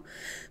 you know,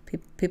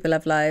 people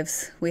have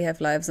lives. We have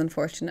lives,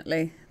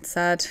 unfortunately. It's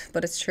sad,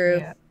 but it's true.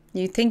 Yeah.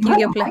 You think you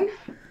get play.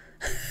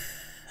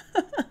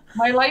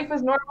 My life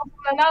is normal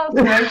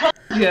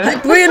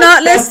analysis. Were you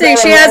not listening?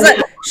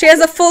 She has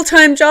a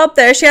full-time job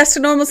there. She has to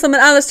normal summon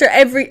Alistair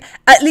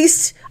at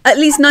least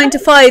 9 to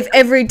 5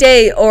 every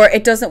day, or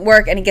it doesn't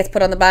work and he gets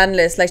put on the ban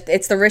list. Like,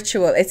 it's the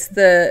ritual. It's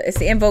the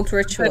invoked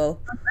ritual.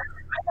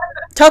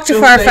 Talk to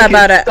Farfa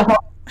about it.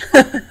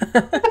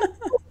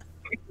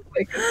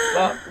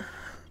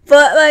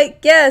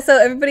 yeah, so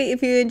everybody,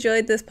 if you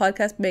enjoyed this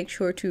podcast, make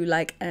sure to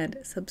like and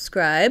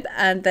subscribe.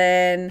 And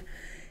then,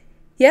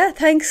 yeah,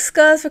 thanks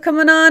guys for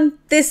coming on.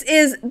 This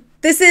is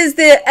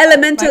the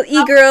Elemental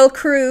E-Girl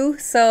crew.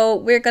 So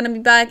we're going to be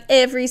back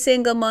every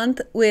single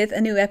month with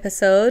a new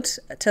episode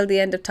till the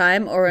end of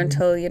time, or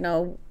until, you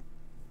know,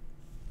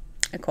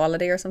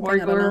 equality or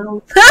something. I don't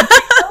know.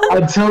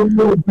 Until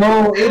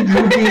no, did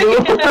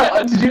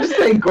you just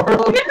say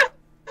girl?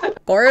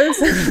 Girls?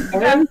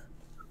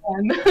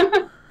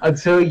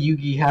 Until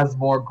Yugi has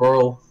more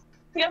girls.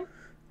 Yeah.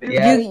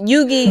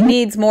 Yugi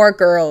needs more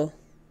girl.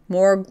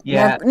 More.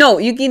 No,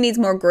 Yugi needs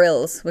more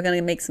grills. We're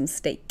gonna make some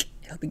steak.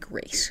 It'll be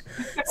great.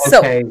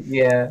 Okay,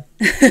 yeah.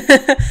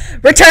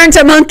 Return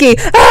to monkey.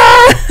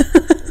 Ah!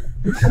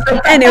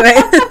 Anyway.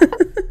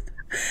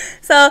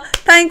 So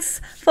thanks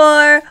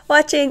for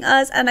watching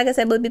us, and like I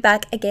said, we'll be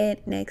back again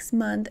next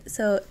month.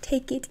 So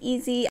take it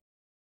easy.